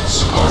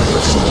spirits are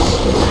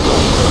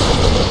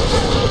restless.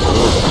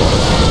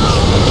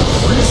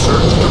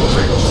 Research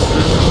complete.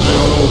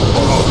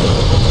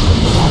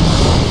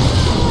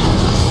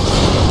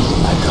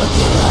 I got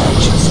the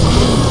righteous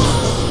groove.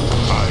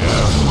 I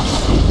am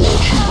the war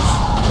chief.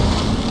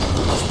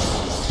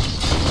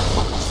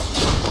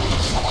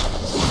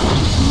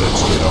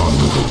 Let's get on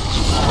with it.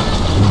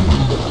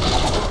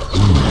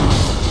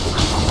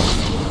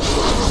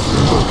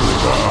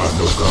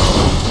 No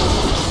God.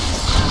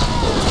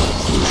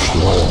 The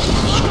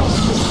storm's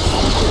coming.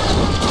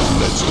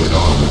 Let's get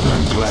on with it.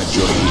 I'm glad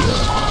you're here.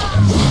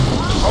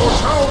 Our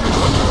town is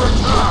under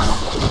attack.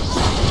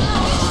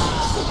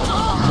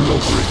 No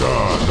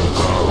regard, no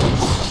God.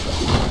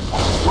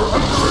 We're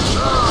under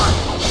attack.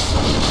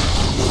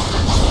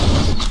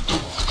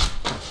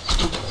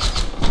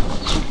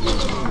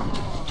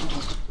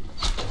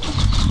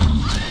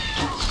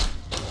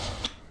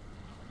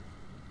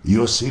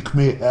 You seek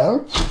me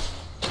help?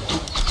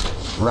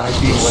 Right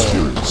The away.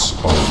 spirits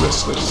are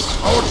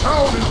restless. Our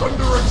town is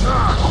under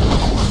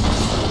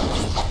attack.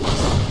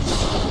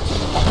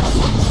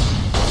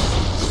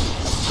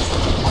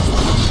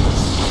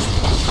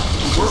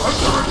 We're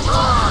under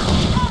attack.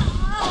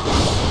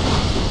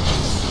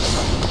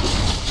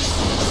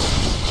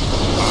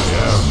 I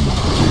am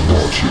the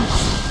war chief.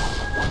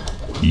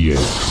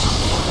 Yes.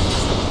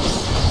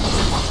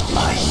 I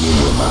hear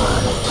you,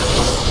 man.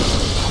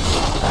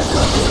 I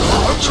got the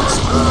righteous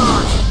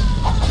groove.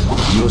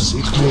 You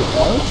seek me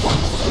help?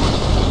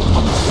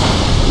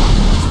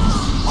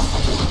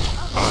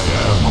 I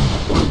am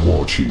the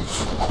war chief.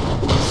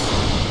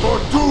 For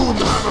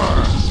Doomhammer.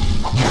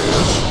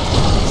 Yes.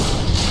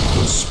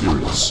 The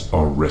spirits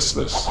are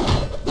restless.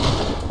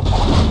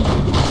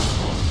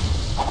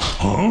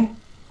 Huh?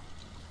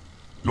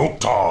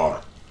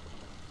 Loktar.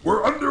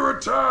 We're under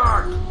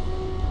attack.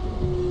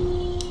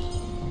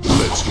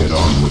 Let's get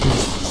on with it.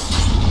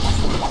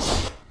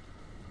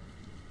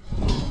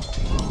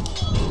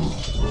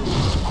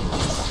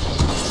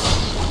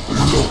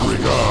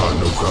 Regard,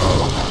 no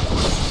God.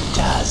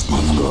 Das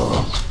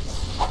Dingo.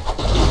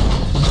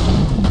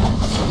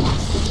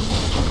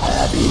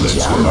 Let's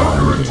get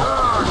on with it.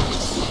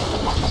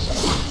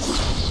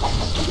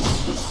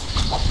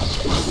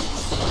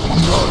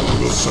 None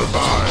will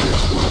survive.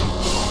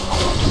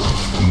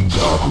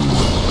 Dabu.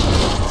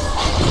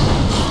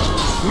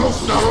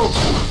 Loktar.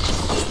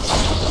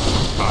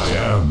 I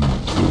am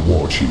the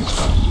war chief.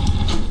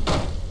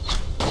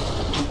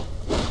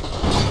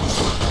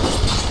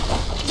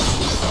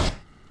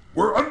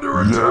 We're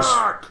under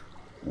attack.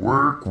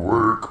 Work,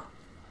 work.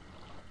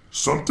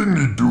 Something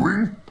need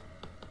doing?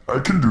 I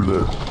can do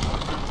that.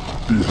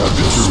 Be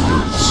happy The to.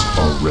 spirits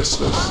are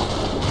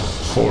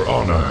restless. For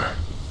honor.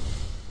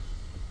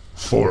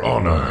 For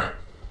honor.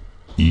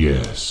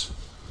 Yes.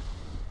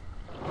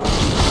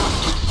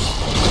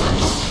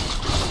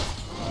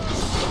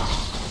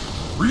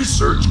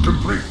 Research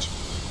complete.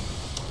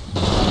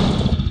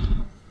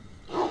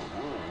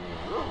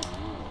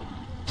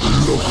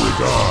 No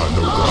regard,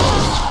 no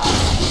God.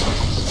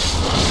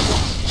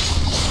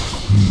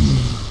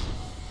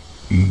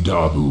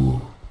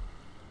 Dabu.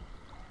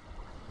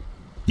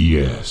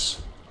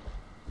 Yes.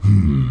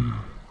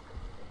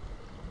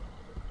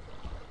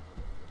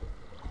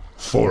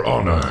 For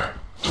honor.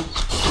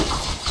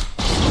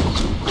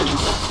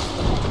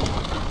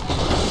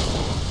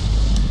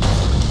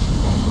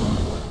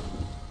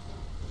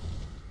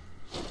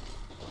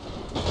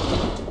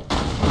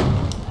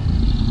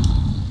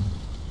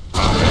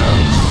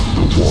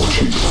 War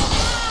chief.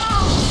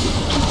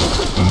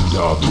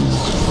 Dabu.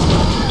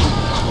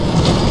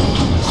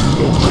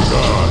 No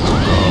regard, no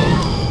God.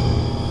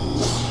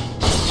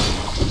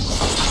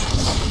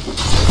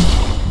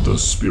 The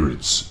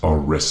spirits are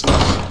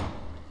restless.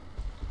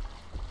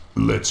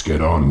 Let's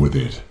get on with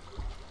it.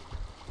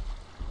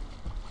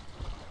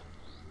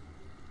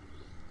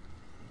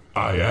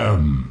 I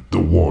am the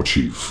war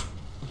chief.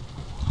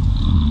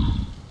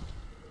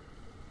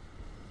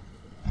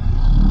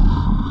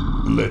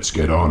 Let's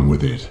get on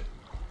with it.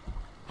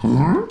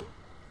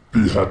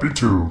 Be happy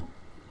to.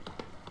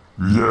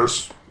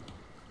 Yes.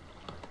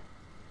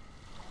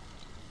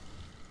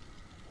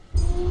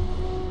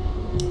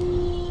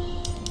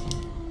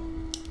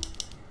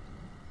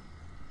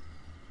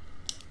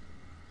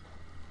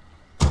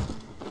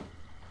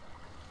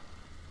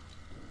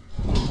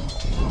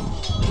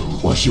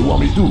 What you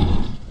want me to do?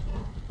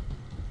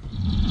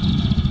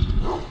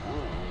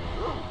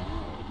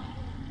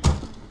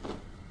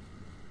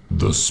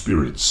 The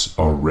spirits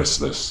are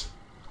restless.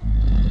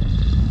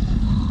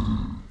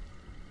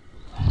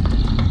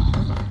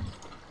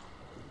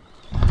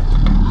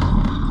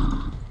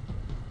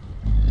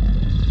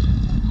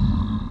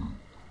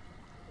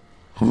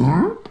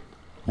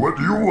 What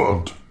do you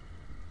want?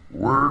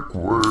 Work,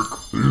 work.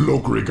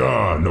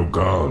 Lokrigar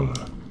Nogal.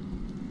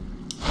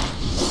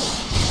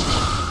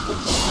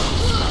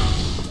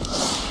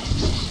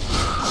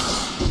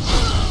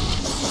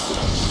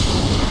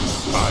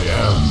 I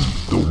am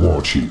the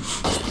war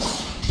chief.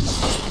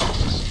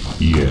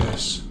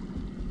 Yes.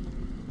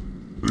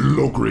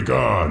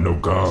 Lokrigar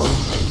Nogal.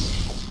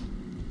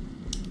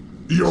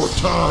 Your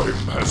time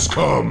has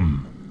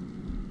come.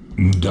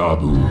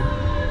 Dabu.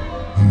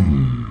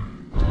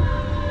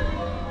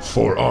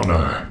 For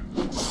honor.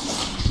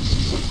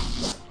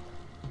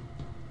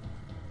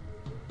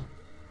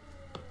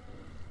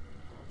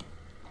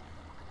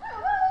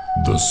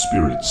 The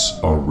spirits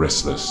are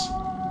restless.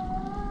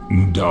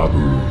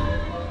 Dabu.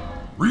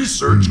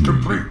 Research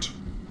complete.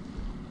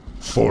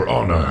 For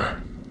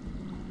honor.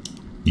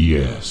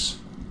 Yes.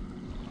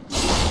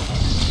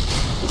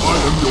 I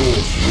am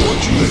yours.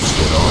 Let's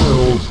get on.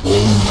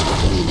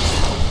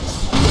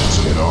 Let's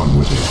get on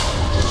with it.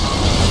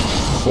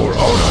 For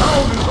honor.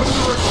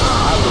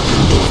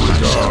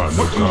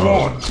 What do you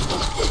want?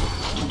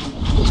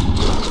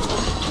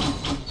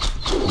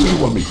 What do you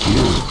want me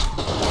here?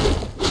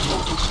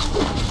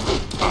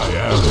 I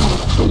am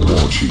the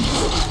war chief.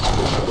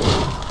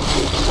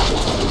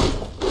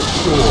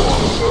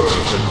 Storm,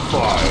 earth, and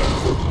fire.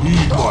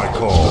 Heed my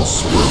call. The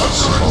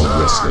spirits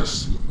are restless.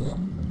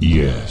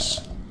 Yes.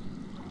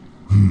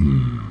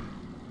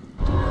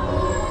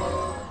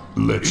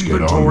 Let's get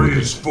on Inventory with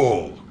is it.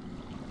 full.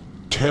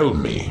 Tell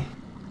me.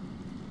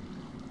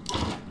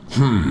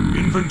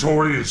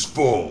 Inventory is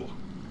full.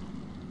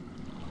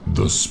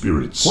 The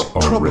spirits What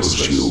are troubles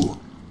restless. you?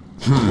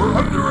 We're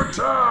under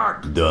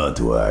attack. Don't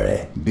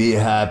worry. Be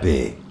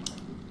happy.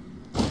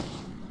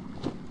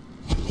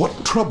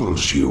 What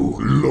troubles you?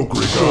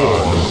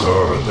 Lokrigar.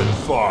 Earth and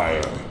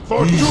fire.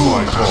 Heed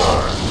my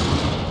call.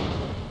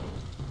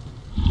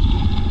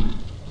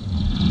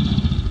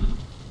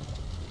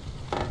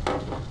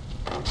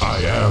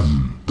 I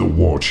am the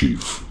war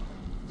chief.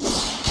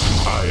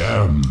 I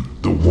am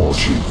the war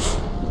chief.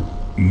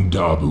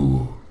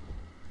 Dabu.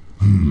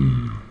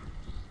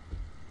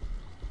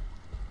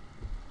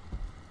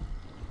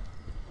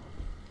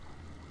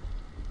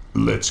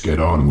 Let's get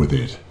on with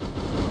it.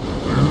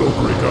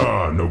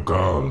 Lokrigar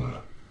Nogal.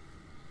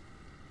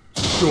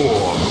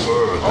 Storm,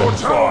 earth, and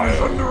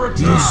fire. Under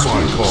The attack.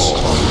 spirits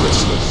are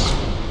restless.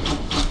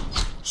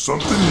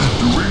 Something you're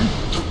doing?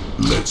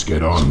 Let's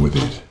get on with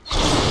it.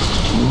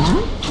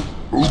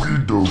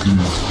 Okie dokie.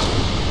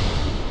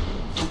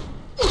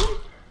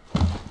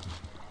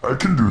 I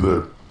can do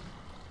that.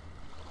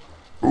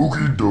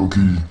 Okie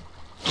dokie.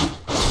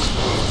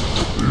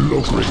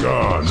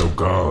 Lokrigar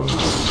Nogal.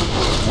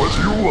 What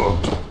do you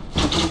want?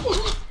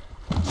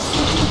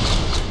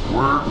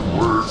 Work,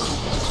 work.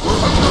 We're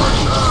under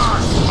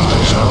attack. I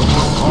am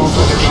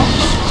the chief.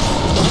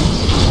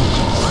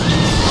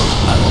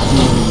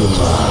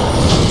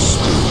 The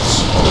spirits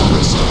are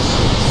restless.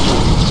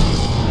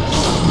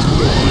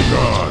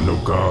 Lokrigar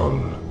Nogal.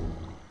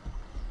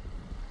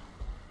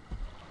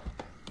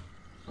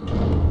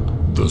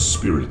 The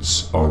spirits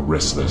are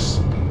restless.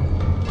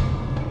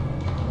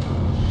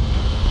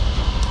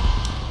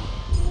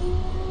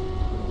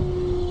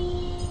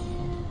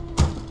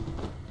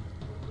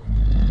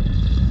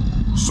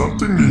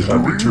 Something you're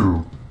doing?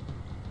 Too.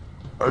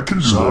 I can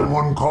do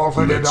Someone call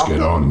for the Let's doctor.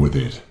 get on with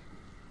it.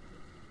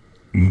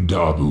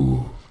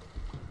 Dabu.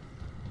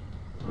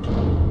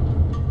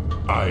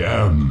 I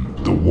am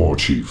the war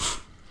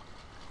chief.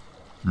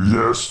 that.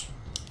 Yes.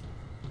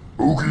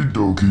 Okie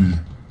dokie.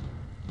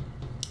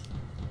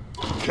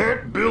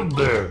 Can't build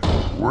there.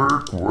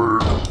 Work,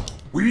 work.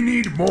 We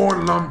need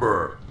more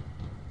lumber.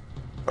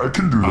 I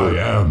can do I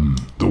that. am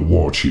the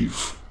war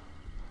chief.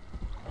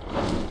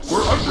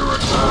 We're under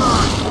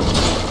attack.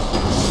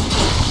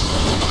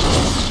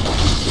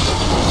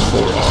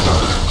 For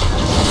honor.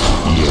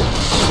 Yes.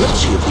 Let's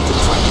see if we can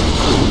find any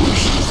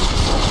clues.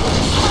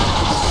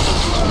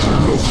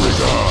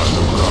 Lokrigar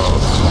Nogal.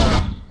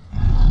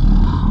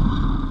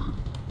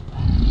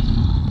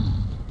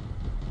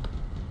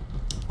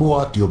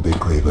 What, you big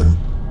craven?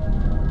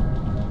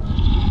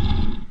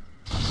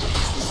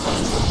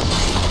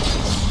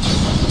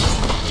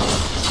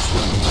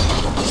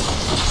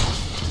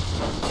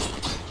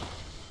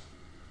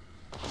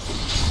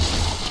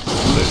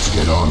 Let's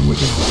get on with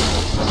it.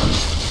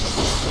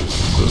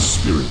 The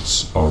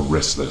spirits are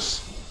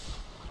restless.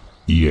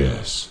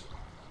 Yes.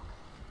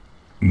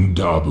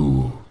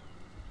 Dabu.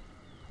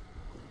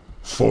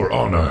 For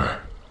honor.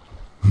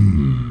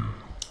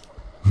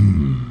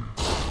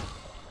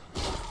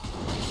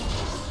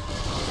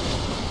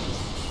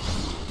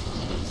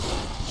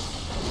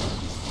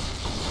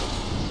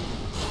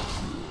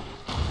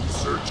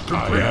 Search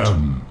I complete.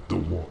 am the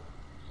war.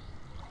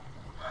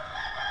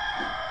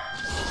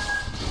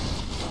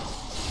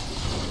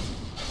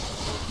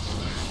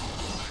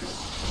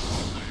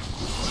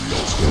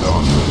 Let's get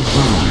on with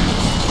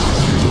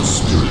it. The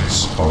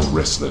spirits are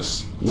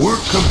restless. Work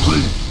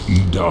complete.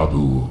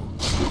 Dabu.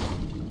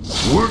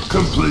 Work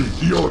complete.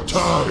 Your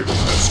time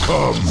has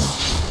come.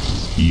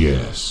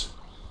 Yes.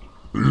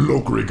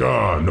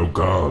 Lokrigar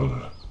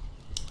Nogal.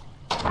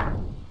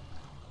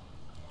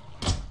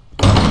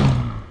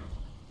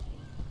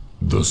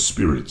 The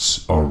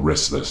spirits are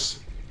restless.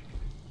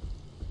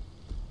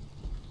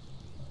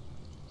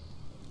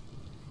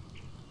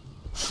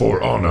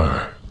 For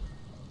honor.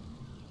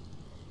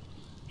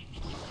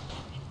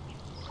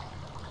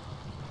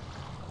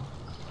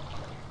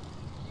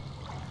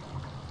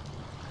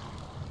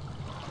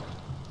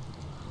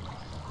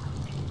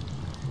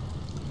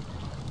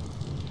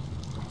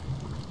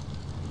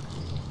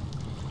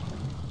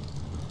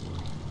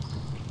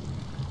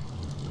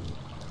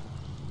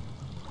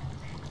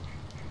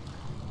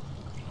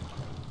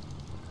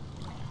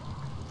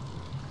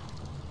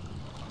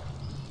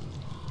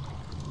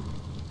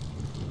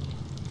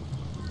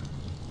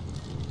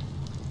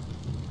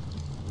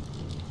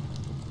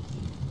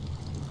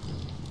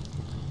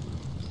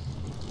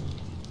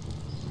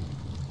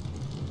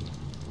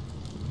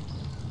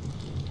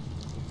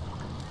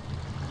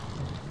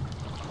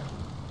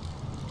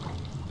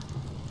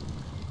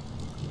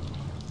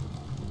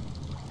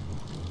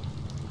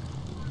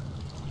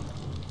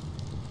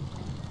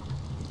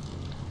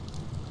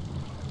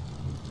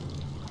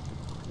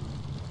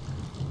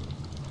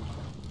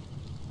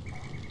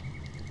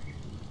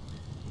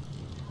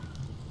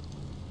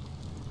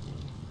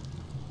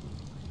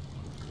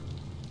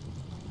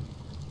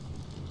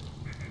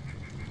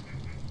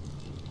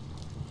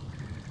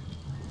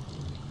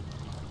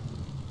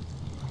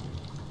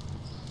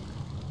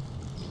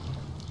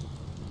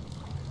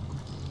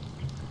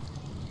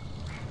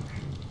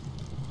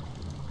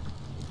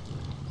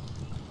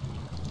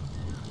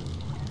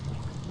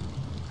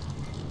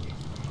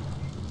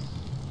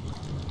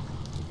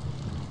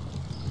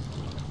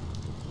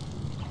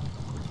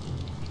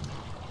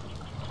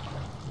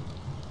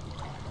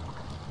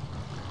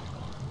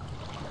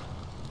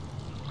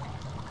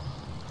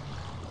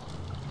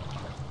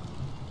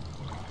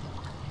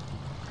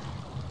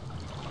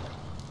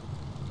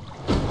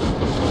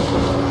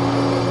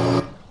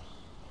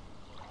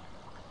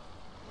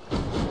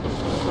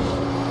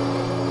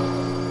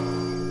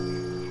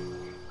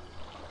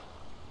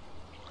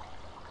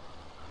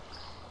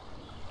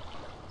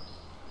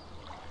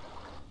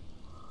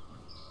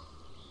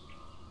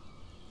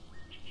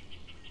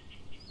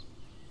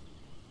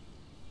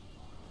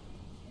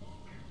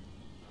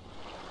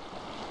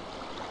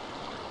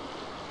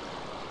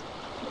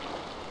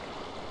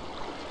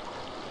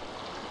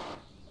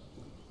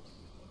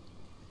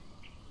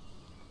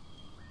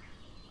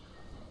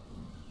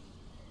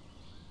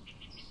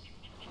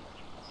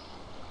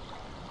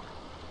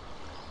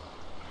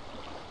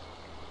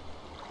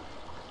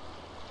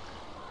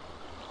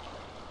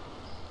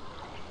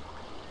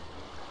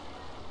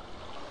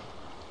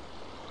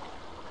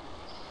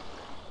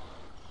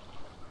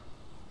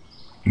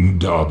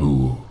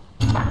 Dabu.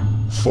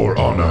 For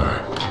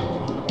honor.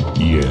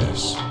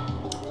 Yes.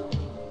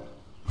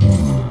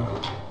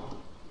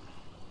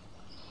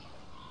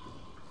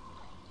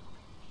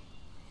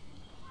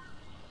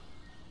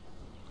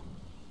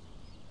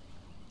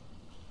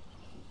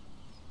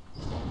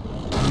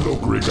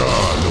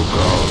 Lokrigar,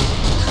 Lokal.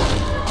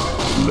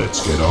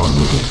 Let's get on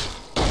with it.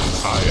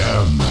 I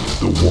am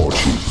the war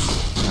chief.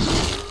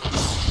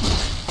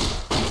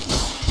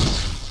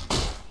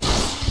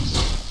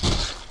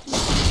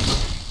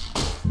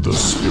 The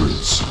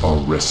spirits are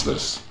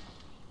restless.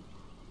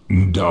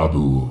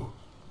 Dabu.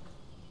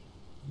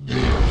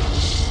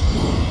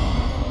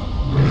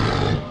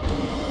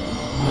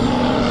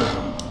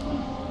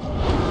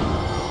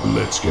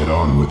 Let's get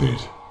on with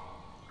it.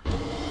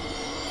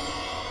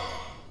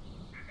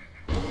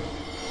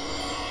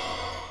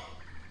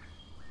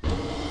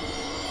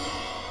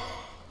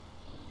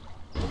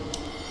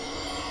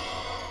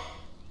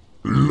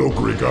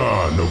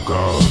 Lokrigar,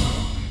 Nokal.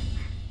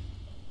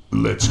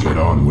 Let's get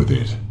on with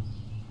it.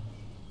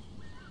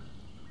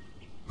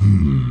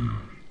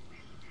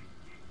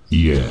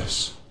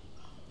 Yes.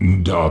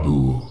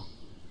 Dabu.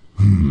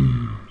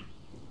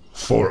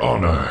 For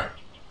honor.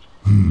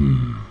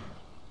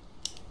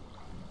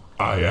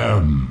 I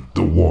am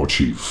the war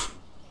chief.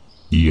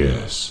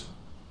 Yes.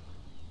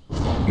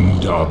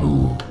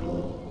 Dabu.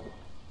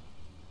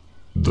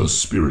 The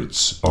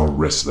spirits are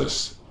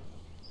restless.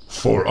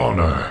 For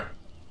honor.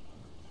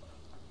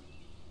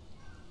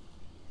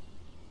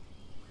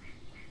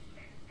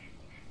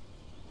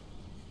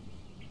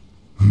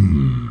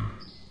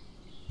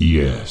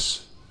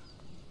 Yes.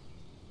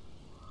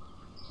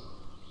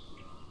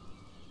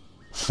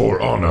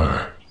 For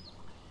honor.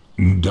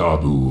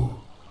 Dabu.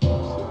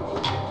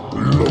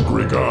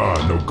 Lokrigar,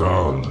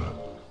 Nokal.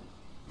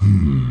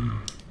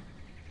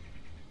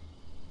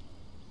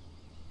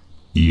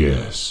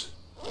 Yes.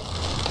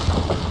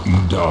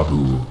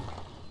 Dabu.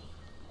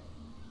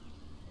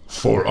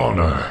 For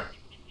honor.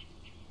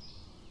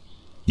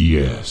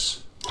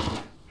 Yes.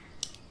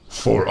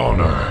 For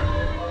honor.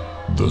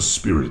 The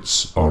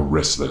spirits are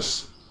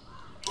restless.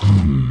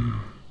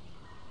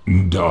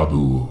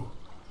 Dabu.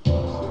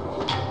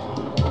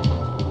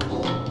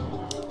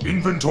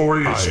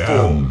 Inventory is I full.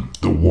 am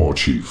the war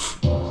chief.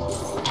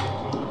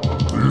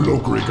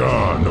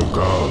 Lokrigar,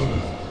 Nokal.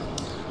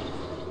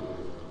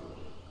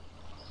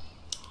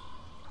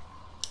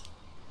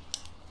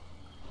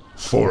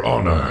 For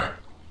honor.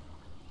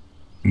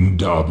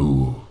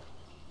 Dabu.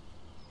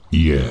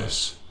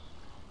 Yes.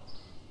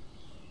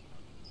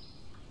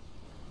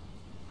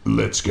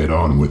 Let's get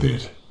on with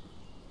it.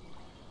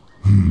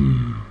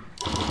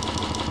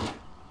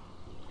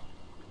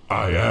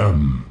 I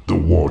am the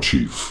war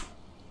chief.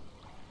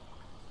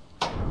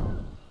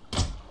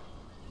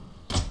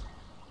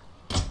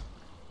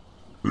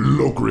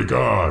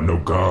 Lokrigar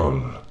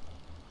Nogal.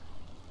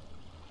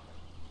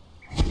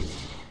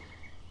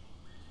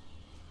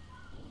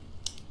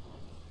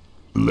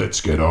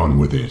 Let's get on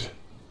with it.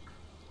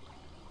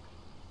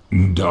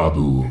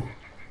 Dabu.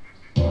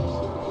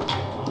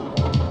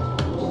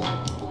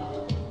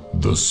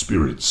 The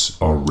spirits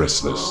are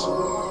restless.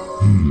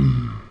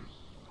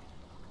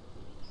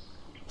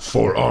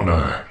 For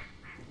honor.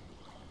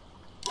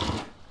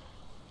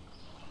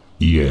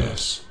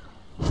 Yes.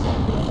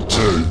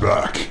 Turn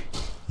back.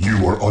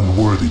 You are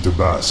unworthy to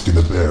bask in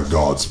the bear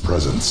god's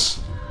presence.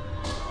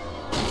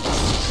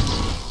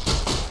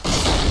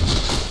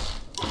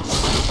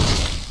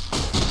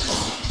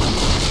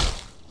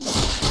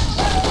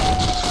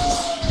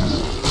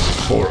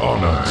 For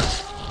honor.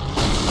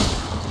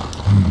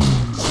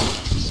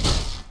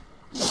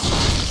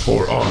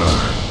 For honor.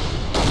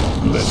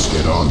 Let's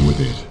get on with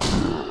it.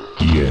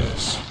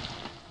 Yes.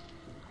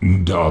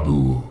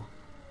 Dabu.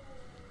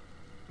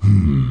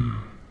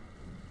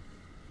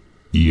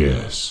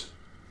 Yes.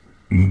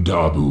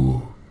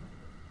 Dabu.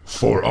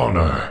 For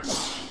honor.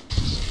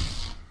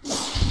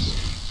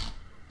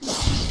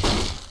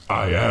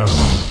 I am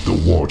the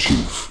war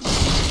chief.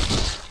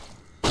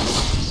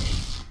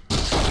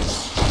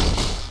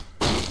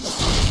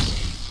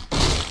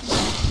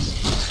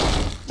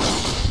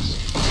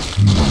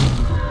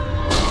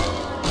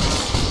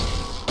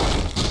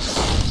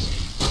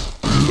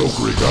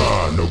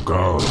 Lokrigar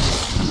Nogal.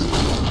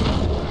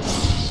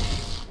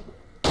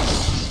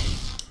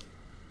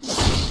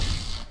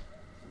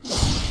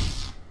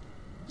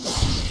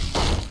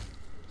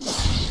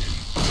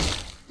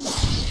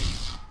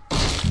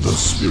 The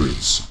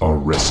spirits are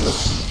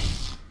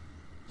restless.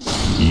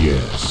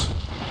 Yes.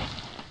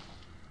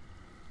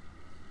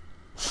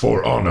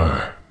 For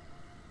honor.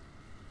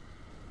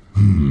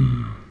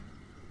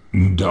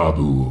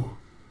 Dabu.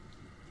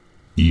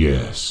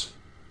 Yes.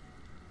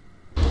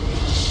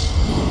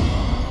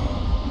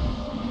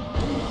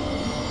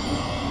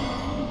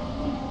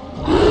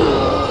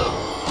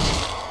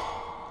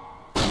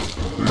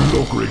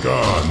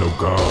 Lokrigar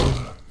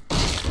Nogal.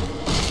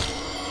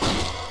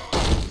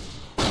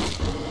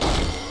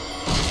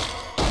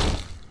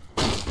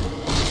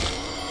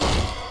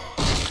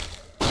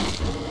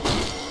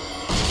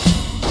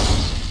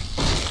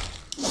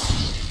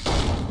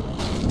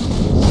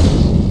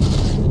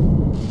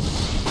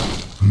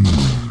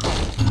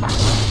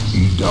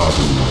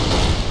 Dabu.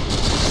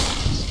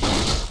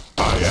 I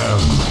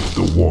am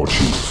the war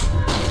chief.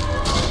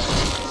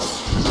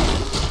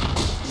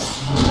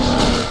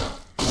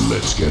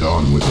 Let's get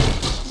on with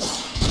it.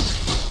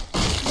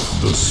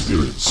 The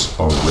spirits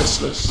are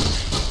restless.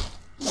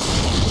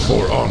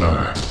 For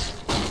honor.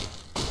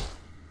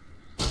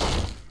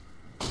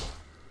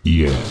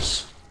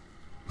 Yes.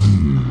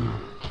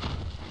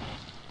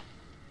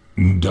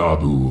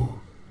 Dabu.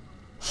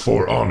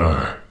 For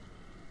honor.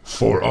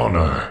 For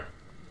honor.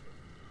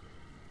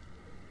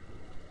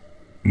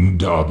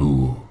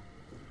 Dabu.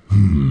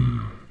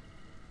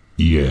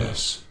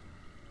 Yes.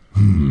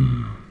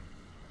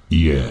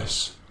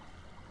 Yes.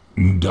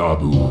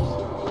 Dabu.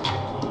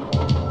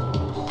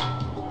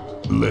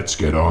 Let's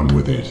get on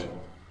with it.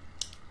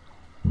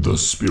 The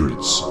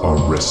spirits are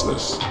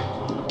restless.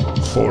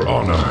 For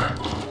honor.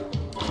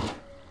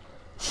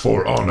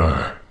 For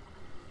honor.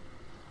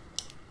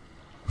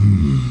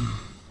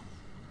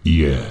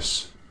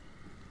 Yes.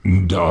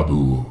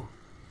 Dabu.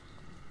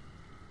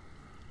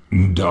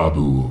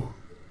 Dabu.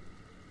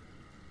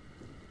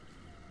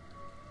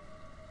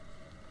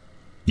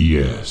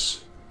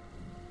 Yes.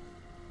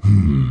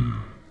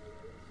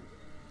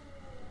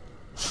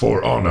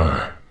 For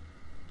honor.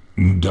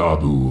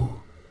 Dabu.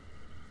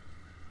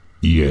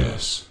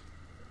 Yes.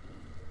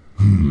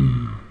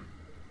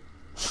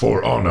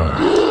 For honor.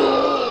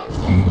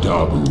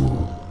 Dabu.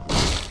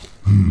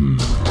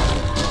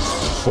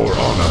 For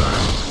honor.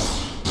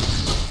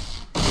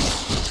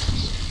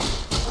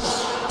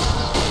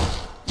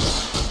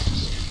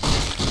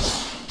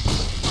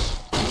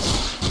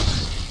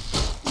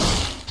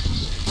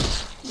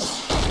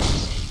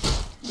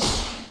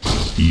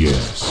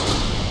 Yes.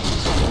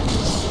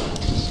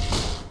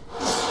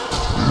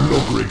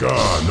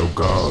 Lokrigar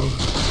Nogal.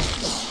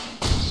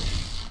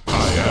 I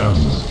am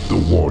the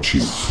war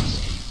chief.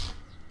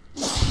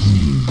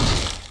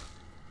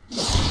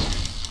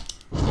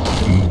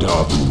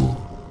 Dabu.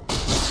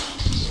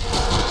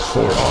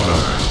 For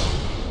honor.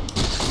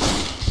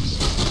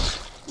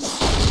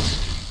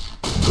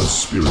 The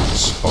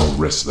spirits are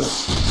restless.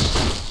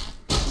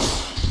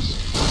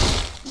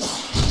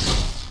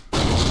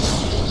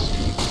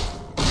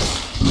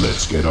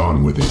 Let's get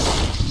on with it.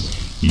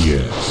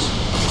 Yes.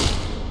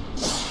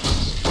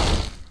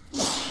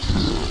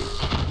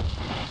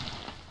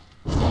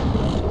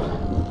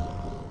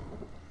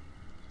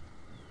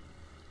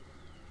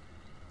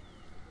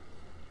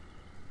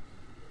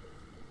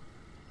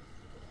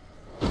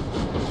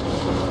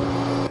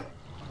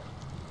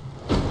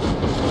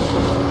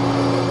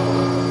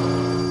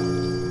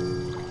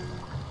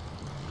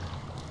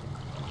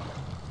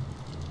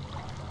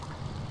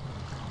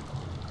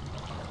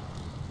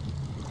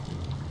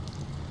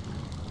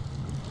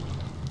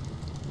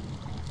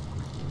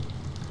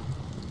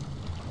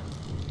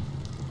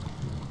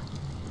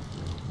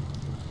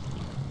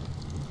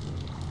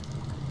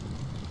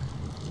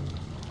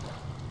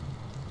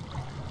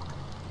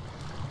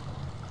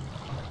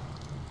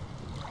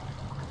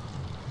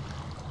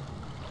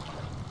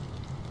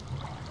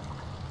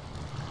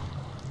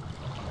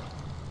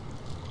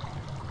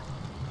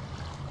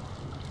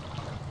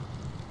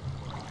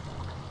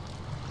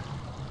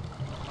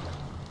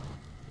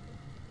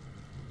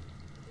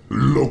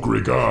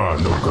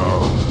 Lokriga no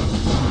Gal.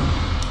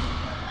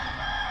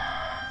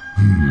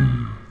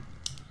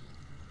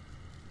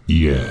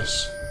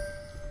 Yes.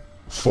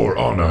 For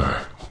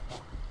honor.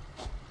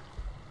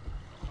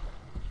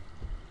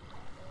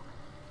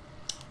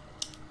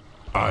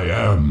 I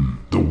am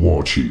the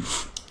war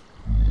chief.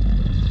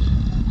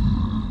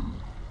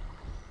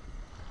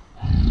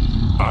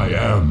 I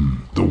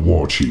am the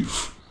war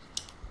chief.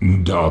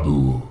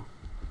 Ndabu.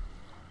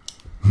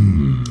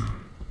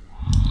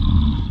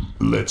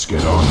 Let's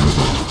get on with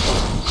it.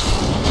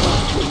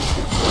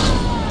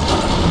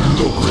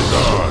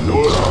 Lokriga no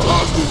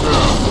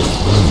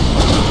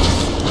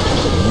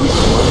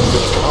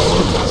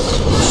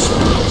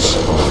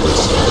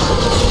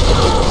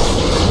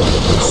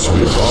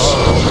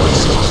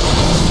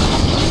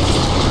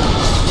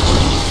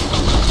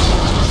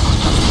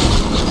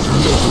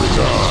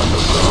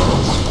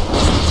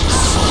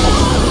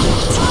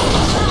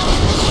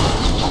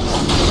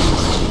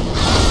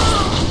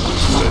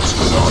Let's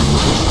get on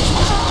with it.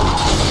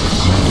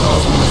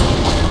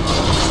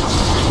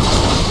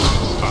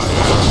 I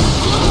am the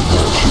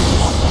war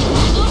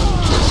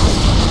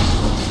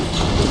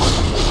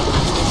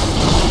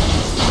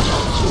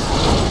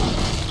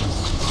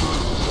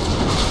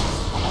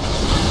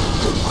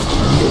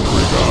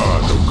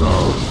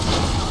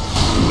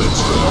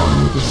Let's get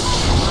on with it.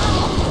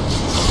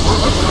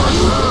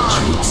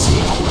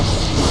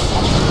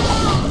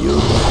 Your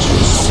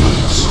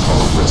seeds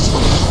are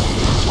restless.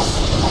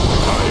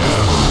 I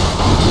am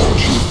the war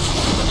chief.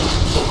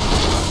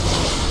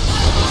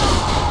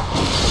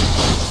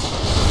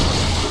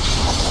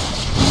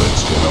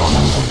 Let's get on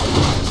with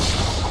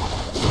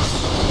it.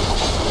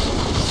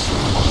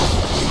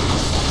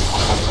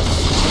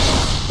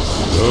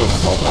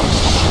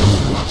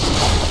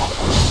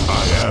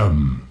 I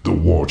am the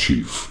war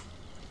chief.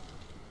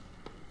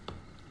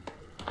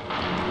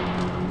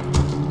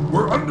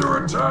 We're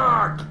under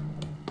attack!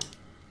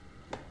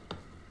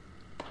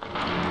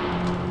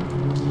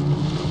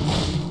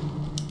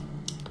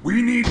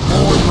 We need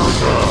more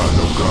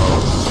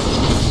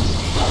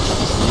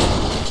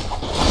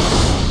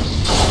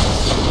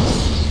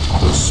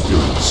The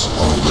spirits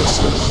are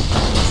restless.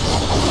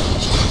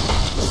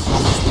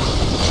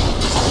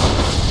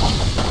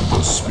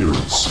 The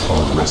spirits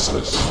are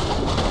restless.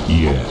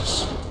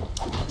 Yes.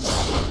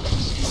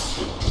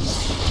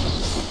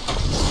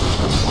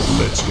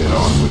 Let's get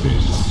on with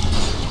it.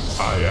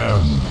 I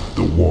am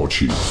the war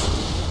chief.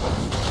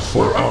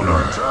 For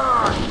honor.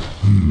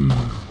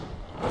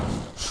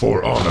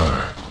 For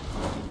honor.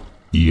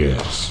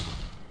 Yes.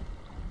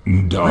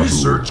 Ndabu.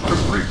 research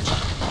complete.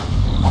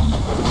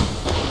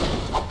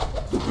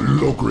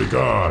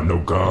 Lokriga no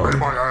May Gal.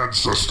 my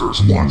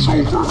ancestors watch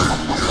over me.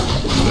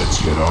 Let's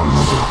get on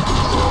with it.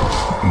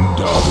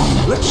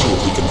 Ndabu. Let's see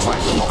if we can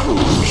find any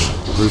clues.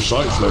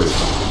 Precisely.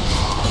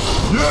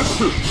 Yes!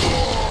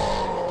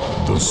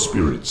 The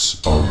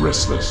spirits are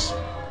restless.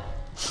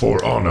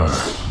 For honor.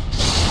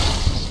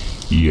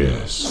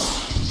 Yes.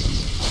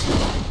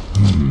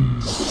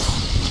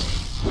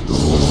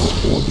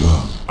 Your order.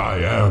 I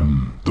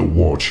am the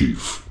war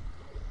chief.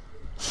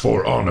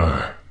 For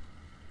honor.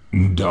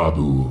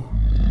 Ndabu.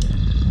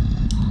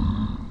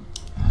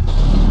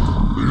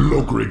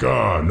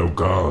 Lokriga no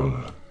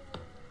Gal.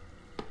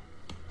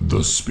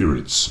 The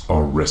spirits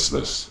are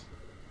restless.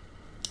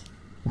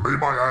 May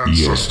my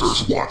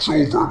ancestors watch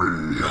over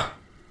me.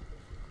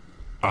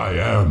 I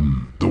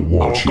am the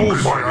war chief.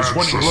 May my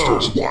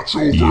ancestors watch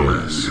over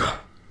Yes.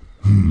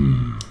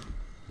 me.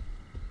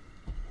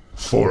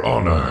 For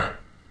honor.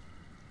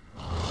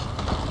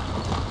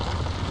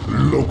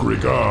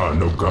 Lokriga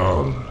no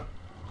Gal.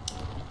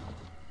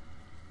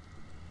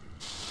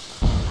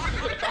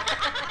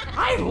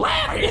 I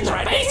laugh in the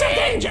face of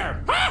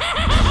danger!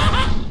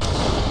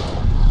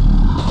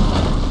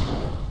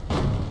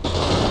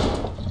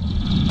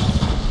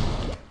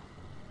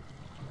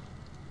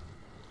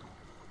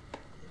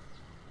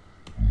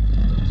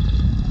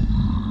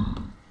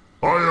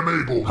 I am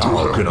able to How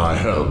help. can I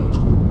help?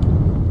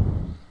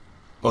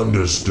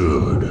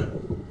 Understood.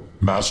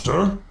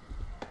 Master?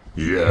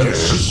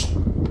 Yes.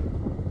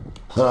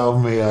 How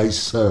may I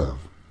serve?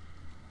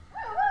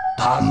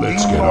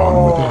 Let's get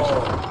on with it.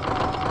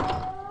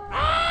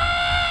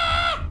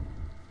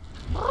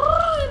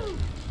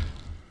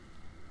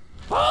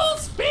 Full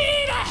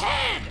speed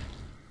ahead!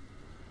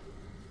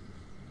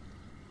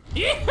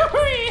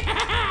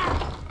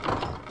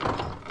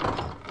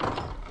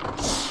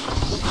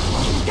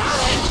 Got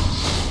it!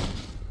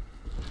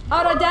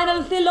 Aradan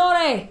el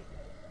Filore!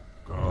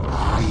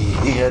 I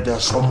hear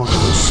there's someone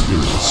The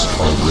spirits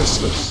are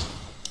restless.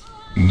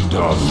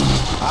 Ndabu.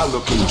 I'll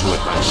look into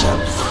it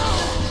myself.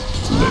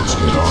 Let's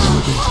get on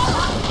with it.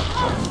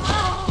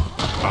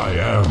 I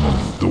am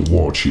the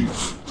war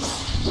chief.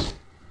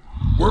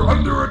 We're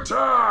under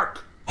attack!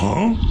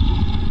 Huh?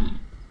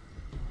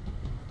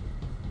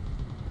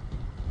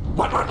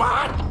 What?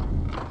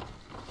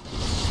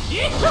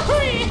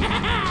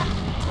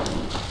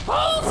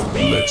 Full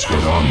speed! Let's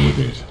get on with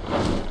it.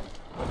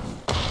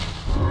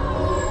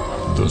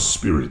 The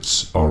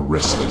spirits are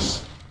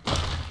restless.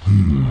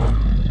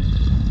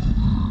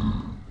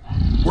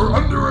 We're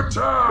under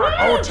attack!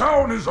 Our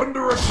town is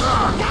under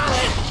attack! Got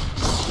it!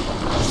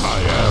 I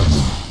am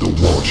the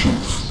war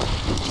chief.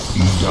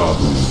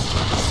 Idabu.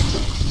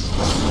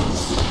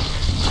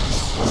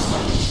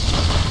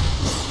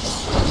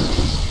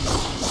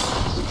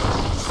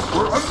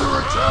 We're under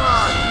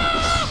attack!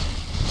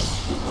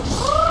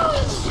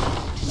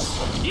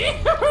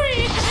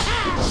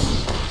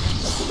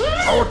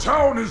 Our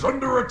town is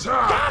under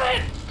attack! Got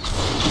it!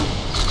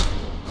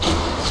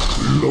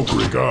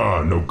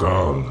 Lokrigar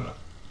Nogal.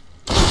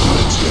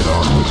 Let's get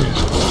on with it.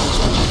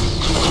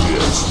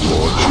 Yes,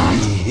 war I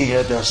chief.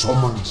 hear their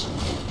summons.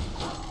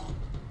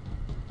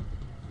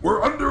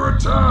 We're under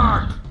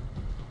attack!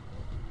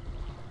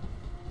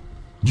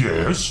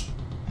 Yes?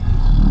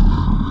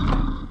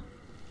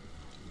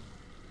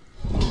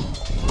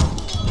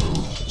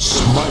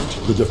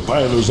 Smite the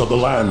defilers of the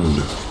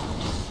land.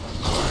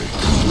 I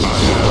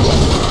am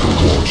the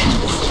war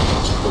chief.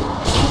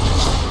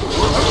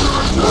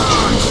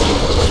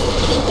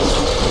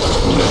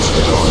 Let's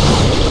get on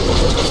with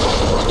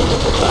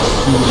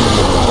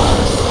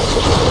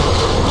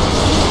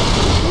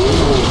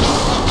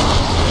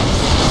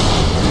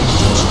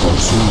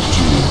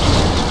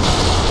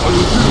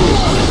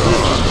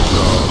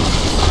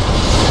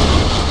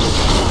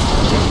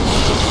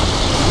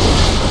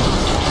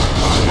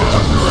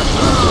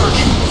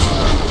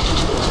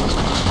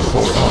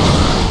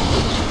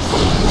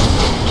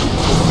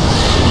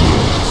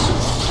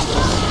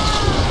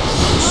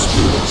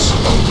Spirits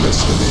of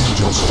resting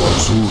angels for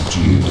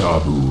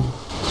Dabu.